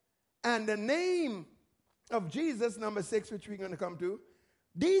 And the name of Jesus, number 6, which we're going to come to.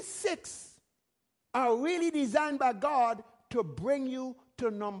 These 6 are really designed by God to bring you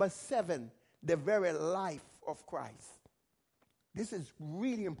to number 7, the very life of Christ. This is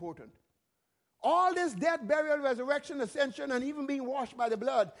really important. All this death, burial, resurrection, ascension, and even being washed by the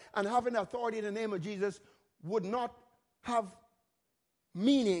blood and having authority in the name of Jesus would not have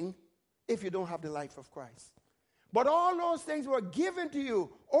meaning if you don't have the life of Christ. But all those things were given to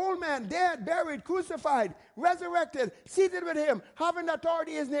you. Old man, dead, buried, crucified, resurrected, seated with him, having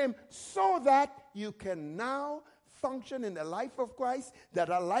authority in his name, so that you can now function in the life of Christ, that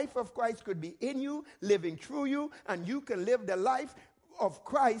a life of Christ could be in you, living through you, and you can live the life of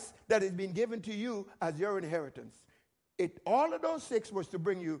Christ that has been given to you as your inheritance. All of those 6 was to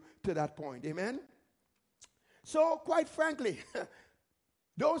bring you to that point. Amen? So, quite frankly,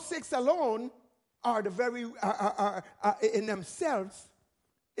 those 6 alone are the very, in themselves,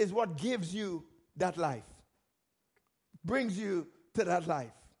 is what gives you that life. Brings you to that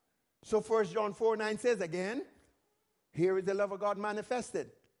life. So 1 John 4:9 says again, here is the love of God manifested,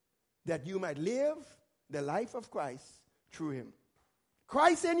 that you might live the life of Christ through him.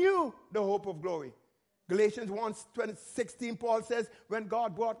 Christ in you, the hope of glory. Galatians 1:16, Paul says, when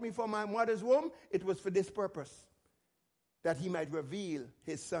God brought me from my mother's womb, it was for this purpose, that he might reveal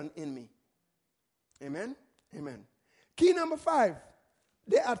his son in me. Amen? Amen. Key number 5,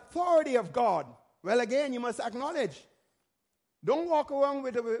 the authority of God. Well, again, you must acknowledge. Don't walk around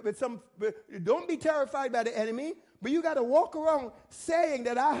don't be terrified by the enemy, but you got to walk around saying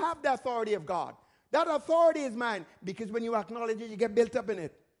that I have the authority of God. That authority is mine, because when you acknowledge it, you get built up in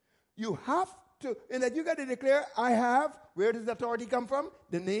it. You have to, and that you got to declare, I have, where does the authority come from?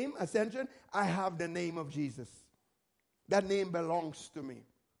 The name, ascension. I have the name of Jesus. That name belongs to me.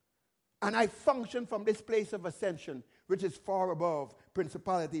 And I function from this place of ascension, which is far above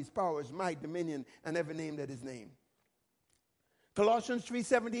principalities, powers, might, dominion, and every name that is named. Colossians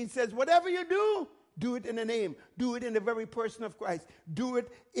 3:17 says, whatever you do, do it in the name. Do it in the very person of Christ. Do it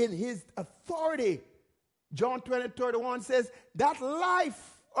in his authority. John 20:31 says that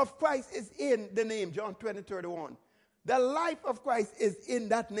life of Christ is in the name. John 20:31. The life of Christ is in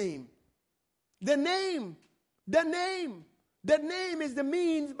that name. The name is the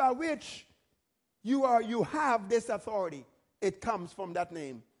means by which you have this authority. It comes from that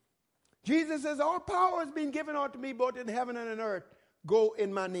name. Jesus says, all power has been given unto me both in heaven and on earth. Go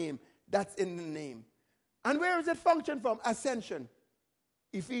in my name. That's in the name. And where does it function from? Ascension.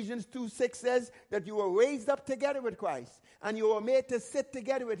 Ephesians 2:6 says that you were raised up together with Christ. And you were made to sit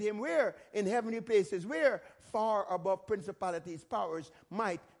together with him. Where? In heavenly places. Where? Far above principalities, powers,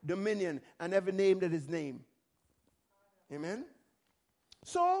 might, dominion, and every name that is named. Amen?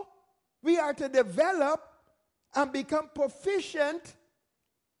 So, we are to develop and become proficient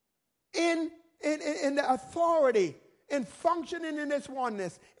in the authority, in functioning in this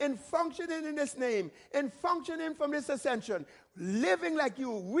oneness, in functioning in this name, in functioning from this ascension, living like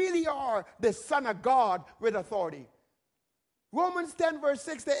you really are the Son of God with authority. Romans 10 verse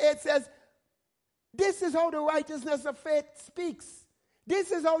 6 to 8 says, this is how the righteousness of faith speaks.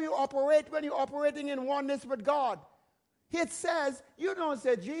 This is how you operate when you're operating in oneness with God. It says, you don't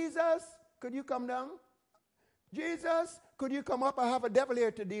say, Jesus, could you come down? Jesus, could you come up? I have a devil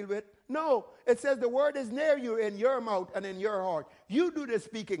here to deal with. No, it says the word is near you in your mouth and in your heart. You do the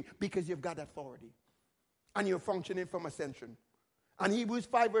speaking because you've got authority. And you're functioning from ascension. And Hebrews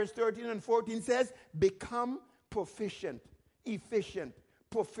 5 verse 13 and 14 says, become proficient, efficient,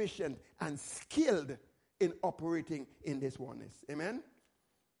 proficient, and skilled in operating in this oneness. Amen?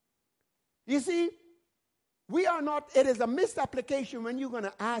 You see, it is a misapplication when you're going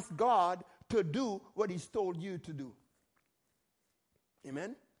to ask God to do what he's told you to do.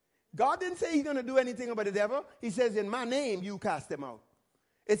 Amen? God didn't say he's going to do anything about the devil. He says, in my name, you cast him out.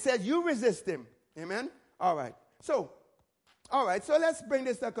 It says you resist him. Amen? All right. So let's bring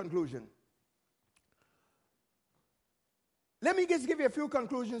this to a conclusion. Let me just give you a few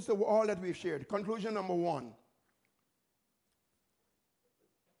conclusions to all that we've shared. Conclusion number 1.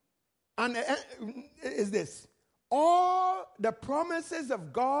 And is this. All the promises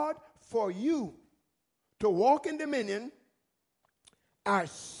of God for you to walk in dominion are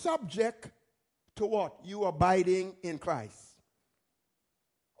subject to what? You abiding in Christ.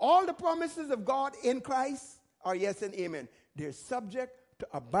 All the promises of God in Christ are yes and amen. They're subject to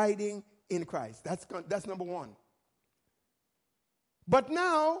abiding in Christ. That's number 1. But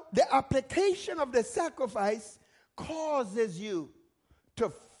now, the application of the sacrifice causes you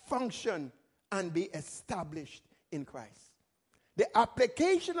to function and be established in Christ. The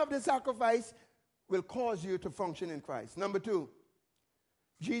application of the sacrifice will cause you to function in Christ. Number 2,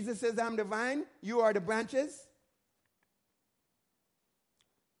 Jesus says, I'm the vine, you are the branches.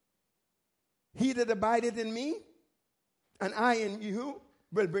 He that abideth in me, and I in you,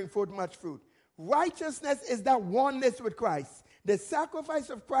 will bring forth much fruit. Righteousness is that oneness with Christ. The sacrifice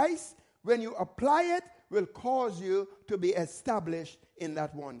of Christ, when you apply it, will cause you to be established in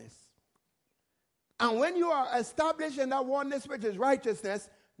that oneness. And when you are established in that oneness, which is righteousness,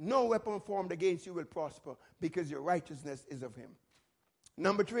 no weapon formed against you will prosper because your righteousness is of him.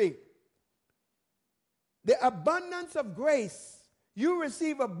 Number 3, the abundance of grace. You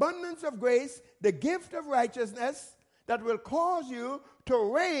receive abundance of grace, the gift of righteousness that will cause you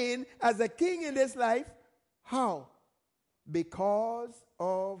to reign as a king in this life. How? Because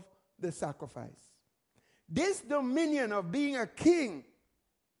of the sacrifice. This dominion of being a king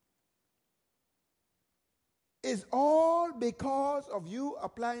is all because of you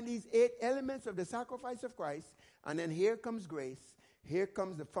applying these 8 elements of the sacrifice of Christ. And then here comes grace. Here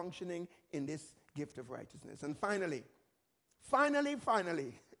comes the functioning in this gift of righteousness. And finally,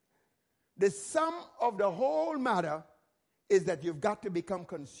 the sum of the whole matter is that you've got to become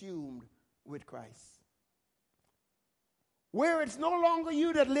consumed with Christ. Where it's no longer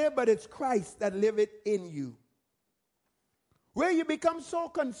you that live, but it's Christ that liveth in you. Where you become so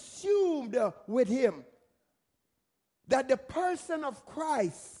consumed with him that the person of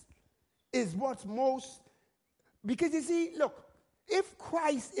Christ is what's most... Because you see, look, if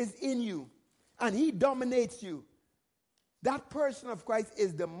Christ is in you and he dominates you, that person of Christ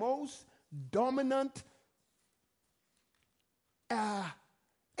is the most dominant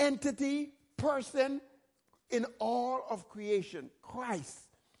entity, person in all of creation. Christ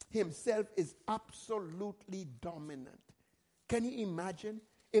himself is absolutely dominant. Can you imagine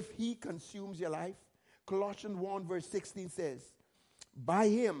if he consumes your life? Colossians 1 verse 16 says, by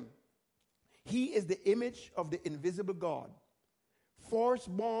him, he is the image of the invisible God,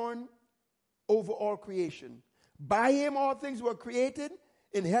 firstborn over all creation. By him all things were created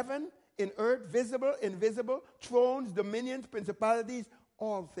in heaven, in earth, visible, invisible, thrones, dominions, principalities,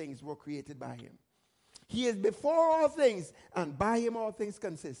 all things were created by him. He is before all things, and by him all things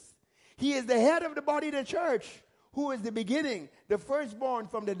consist. He is the head of the body of the church, who is the beginning, the firstborn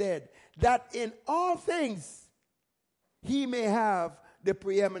from the dead, that in all things he may have the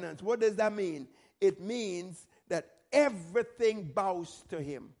preeminence. What does that mean? It means that everything bows to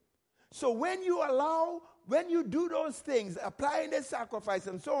him. So when you do those things, applying the sacrifice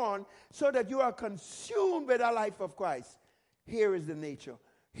and so on, so that you are consumed with the life of Christ, here is the nature,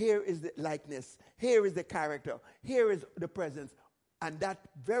 here is the likeness, here is the character, here is the presence. And that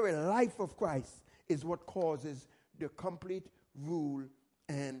very life of Christ is what causes the complete rule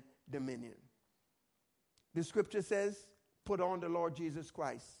and dominion. The scripture says, put on the Lord Jesus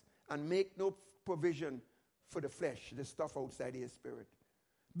Christ and make no provision for the flesh, the stuff outside his spirit.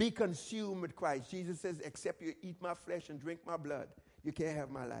 Be consumed with Christ. Jesus says, except you eat my flesh and drink my blood, you can't have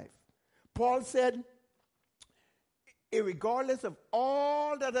my life. Paul said, regardless of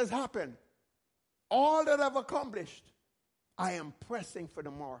all that has happened, all that I've accomplished, I am pressing for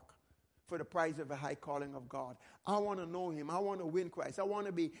the mark, for the prize of the high calling of God. I want to know him. I want to win Christ. I want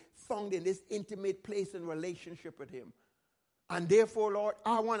to be found in this intimate place and relationship with him. And therefore, Lord,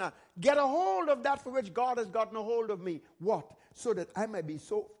 I want to get a hold of that for which God has gotten a hold of me. What? So that I might be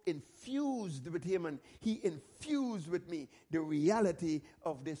so infused with him and he infused with me the reality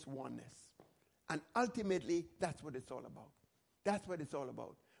of this oneness. And ultimately, that's what it's all about. That's what it's all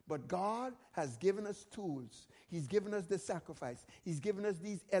about. But God has given us tools. He's given us the sacrifice. He's given us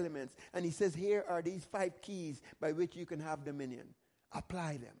these elements. And he says, here are these 5 keys by which you can have dominion.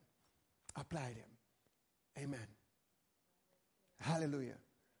 Apply them. Apply them. Amen. Hallelujah.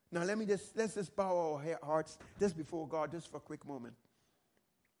 Now let's just bow our hearts just before God, just for a quick moment.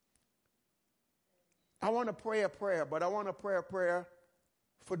 I want to pray a prayer, but I want to pray a prayer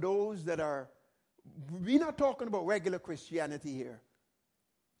for those that are, we're not talking about regular Christianity here.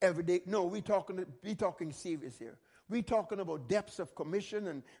 Every day. No, we're talking serious here. We're talking about depths of commission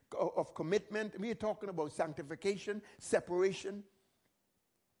and of commitment. We're talking about sanctification, separation.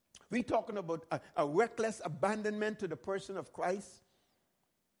 We're talking about a reckless abandonment to the person of Christ.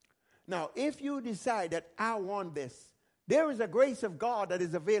 Now, if you decide that I want this, there is a grace of God that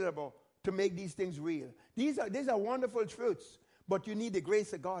is available to make these things real. These are wonderful truths, but you need the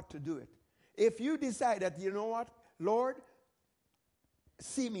grace of God to do it. If you decide that, you know what, Lord,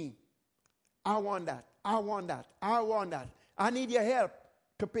 see me. I want that. I want that. I want that. I need your help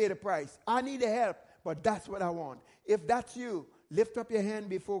to pay the price. I need your help, but that's what I want. If that's you, lift up your hand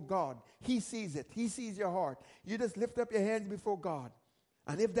before God. He sees it. He sees your heart. You just lift up your hands before God.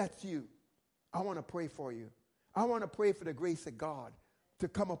 And if that's you, I want to pray for you. I want to pray for the grace of God to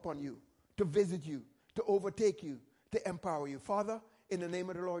come upon you, to visit you, to overtake you, to empower you. Father, in the name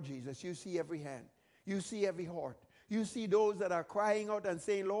of the Lord Jesus, you see every hand. You see every heart. You see those that are crying out and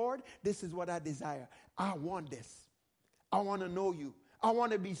saying, Lord, this is what I desire. I want this. I want to know you. I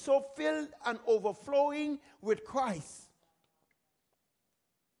want to be so filled and overflowing with Christ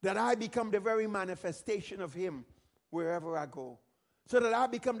that I become the very manifestation of him wherever I go. So that I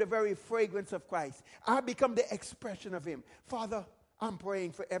become the very fragrance of Christ. I become the expression of him. Father, I'm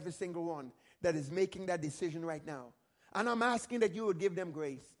praying for every single one that is making that decision right now. And I'm asking that you would give them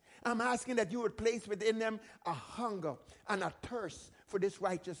grace. I'm asking that you would place within them a hunger and a thirst for this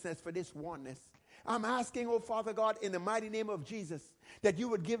righteousness, for this oneness. I'm asking, oh Father God, in the mighty name of Jesus, that you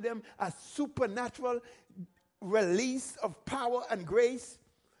would give them a supernatural release of power and grace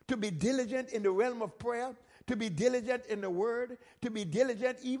to be diligent in the realm of prayer, to be diligent in the word, to be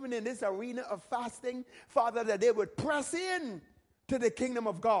diligent even in this arena of fasting. Father, that they would press in to the kingdom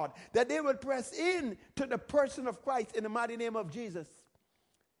of God, that they would press in to the person of Christ in the mighty name of Jesus.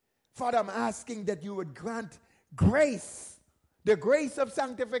 Father, I'm asking that you would grant grace, the grace of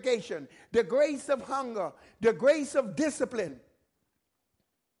sanctification, the grace of hunger, the grace of discipline.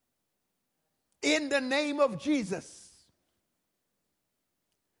 In the name of Jesus.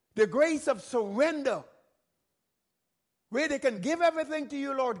 The grace of surrender, where they can give everything to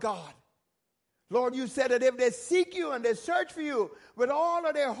you, Lord God. Lord, you said that if they seek you and they search for you with all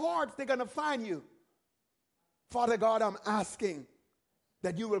of their hearts, they're going to find you. Father God, I'm asking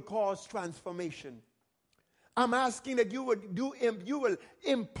that you will cause transformation. I'm asking that you will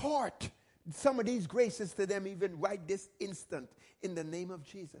impart some of these graces to them even right this instant in the name of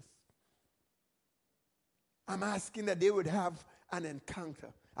Jesus. I'm asking that they would have an encounter.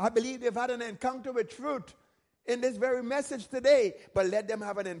 I believe they've had an encounter with truth in this very message today, but let them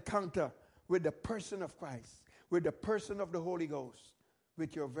have an encounter with the person of Christ, with the person of the Holy Ghost,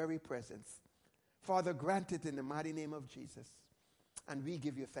 with your very presence. Father, grant it in the mighty name of Jesus. And we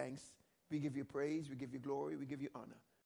give you thanks, we give you praise, we give you glory, we give you honor.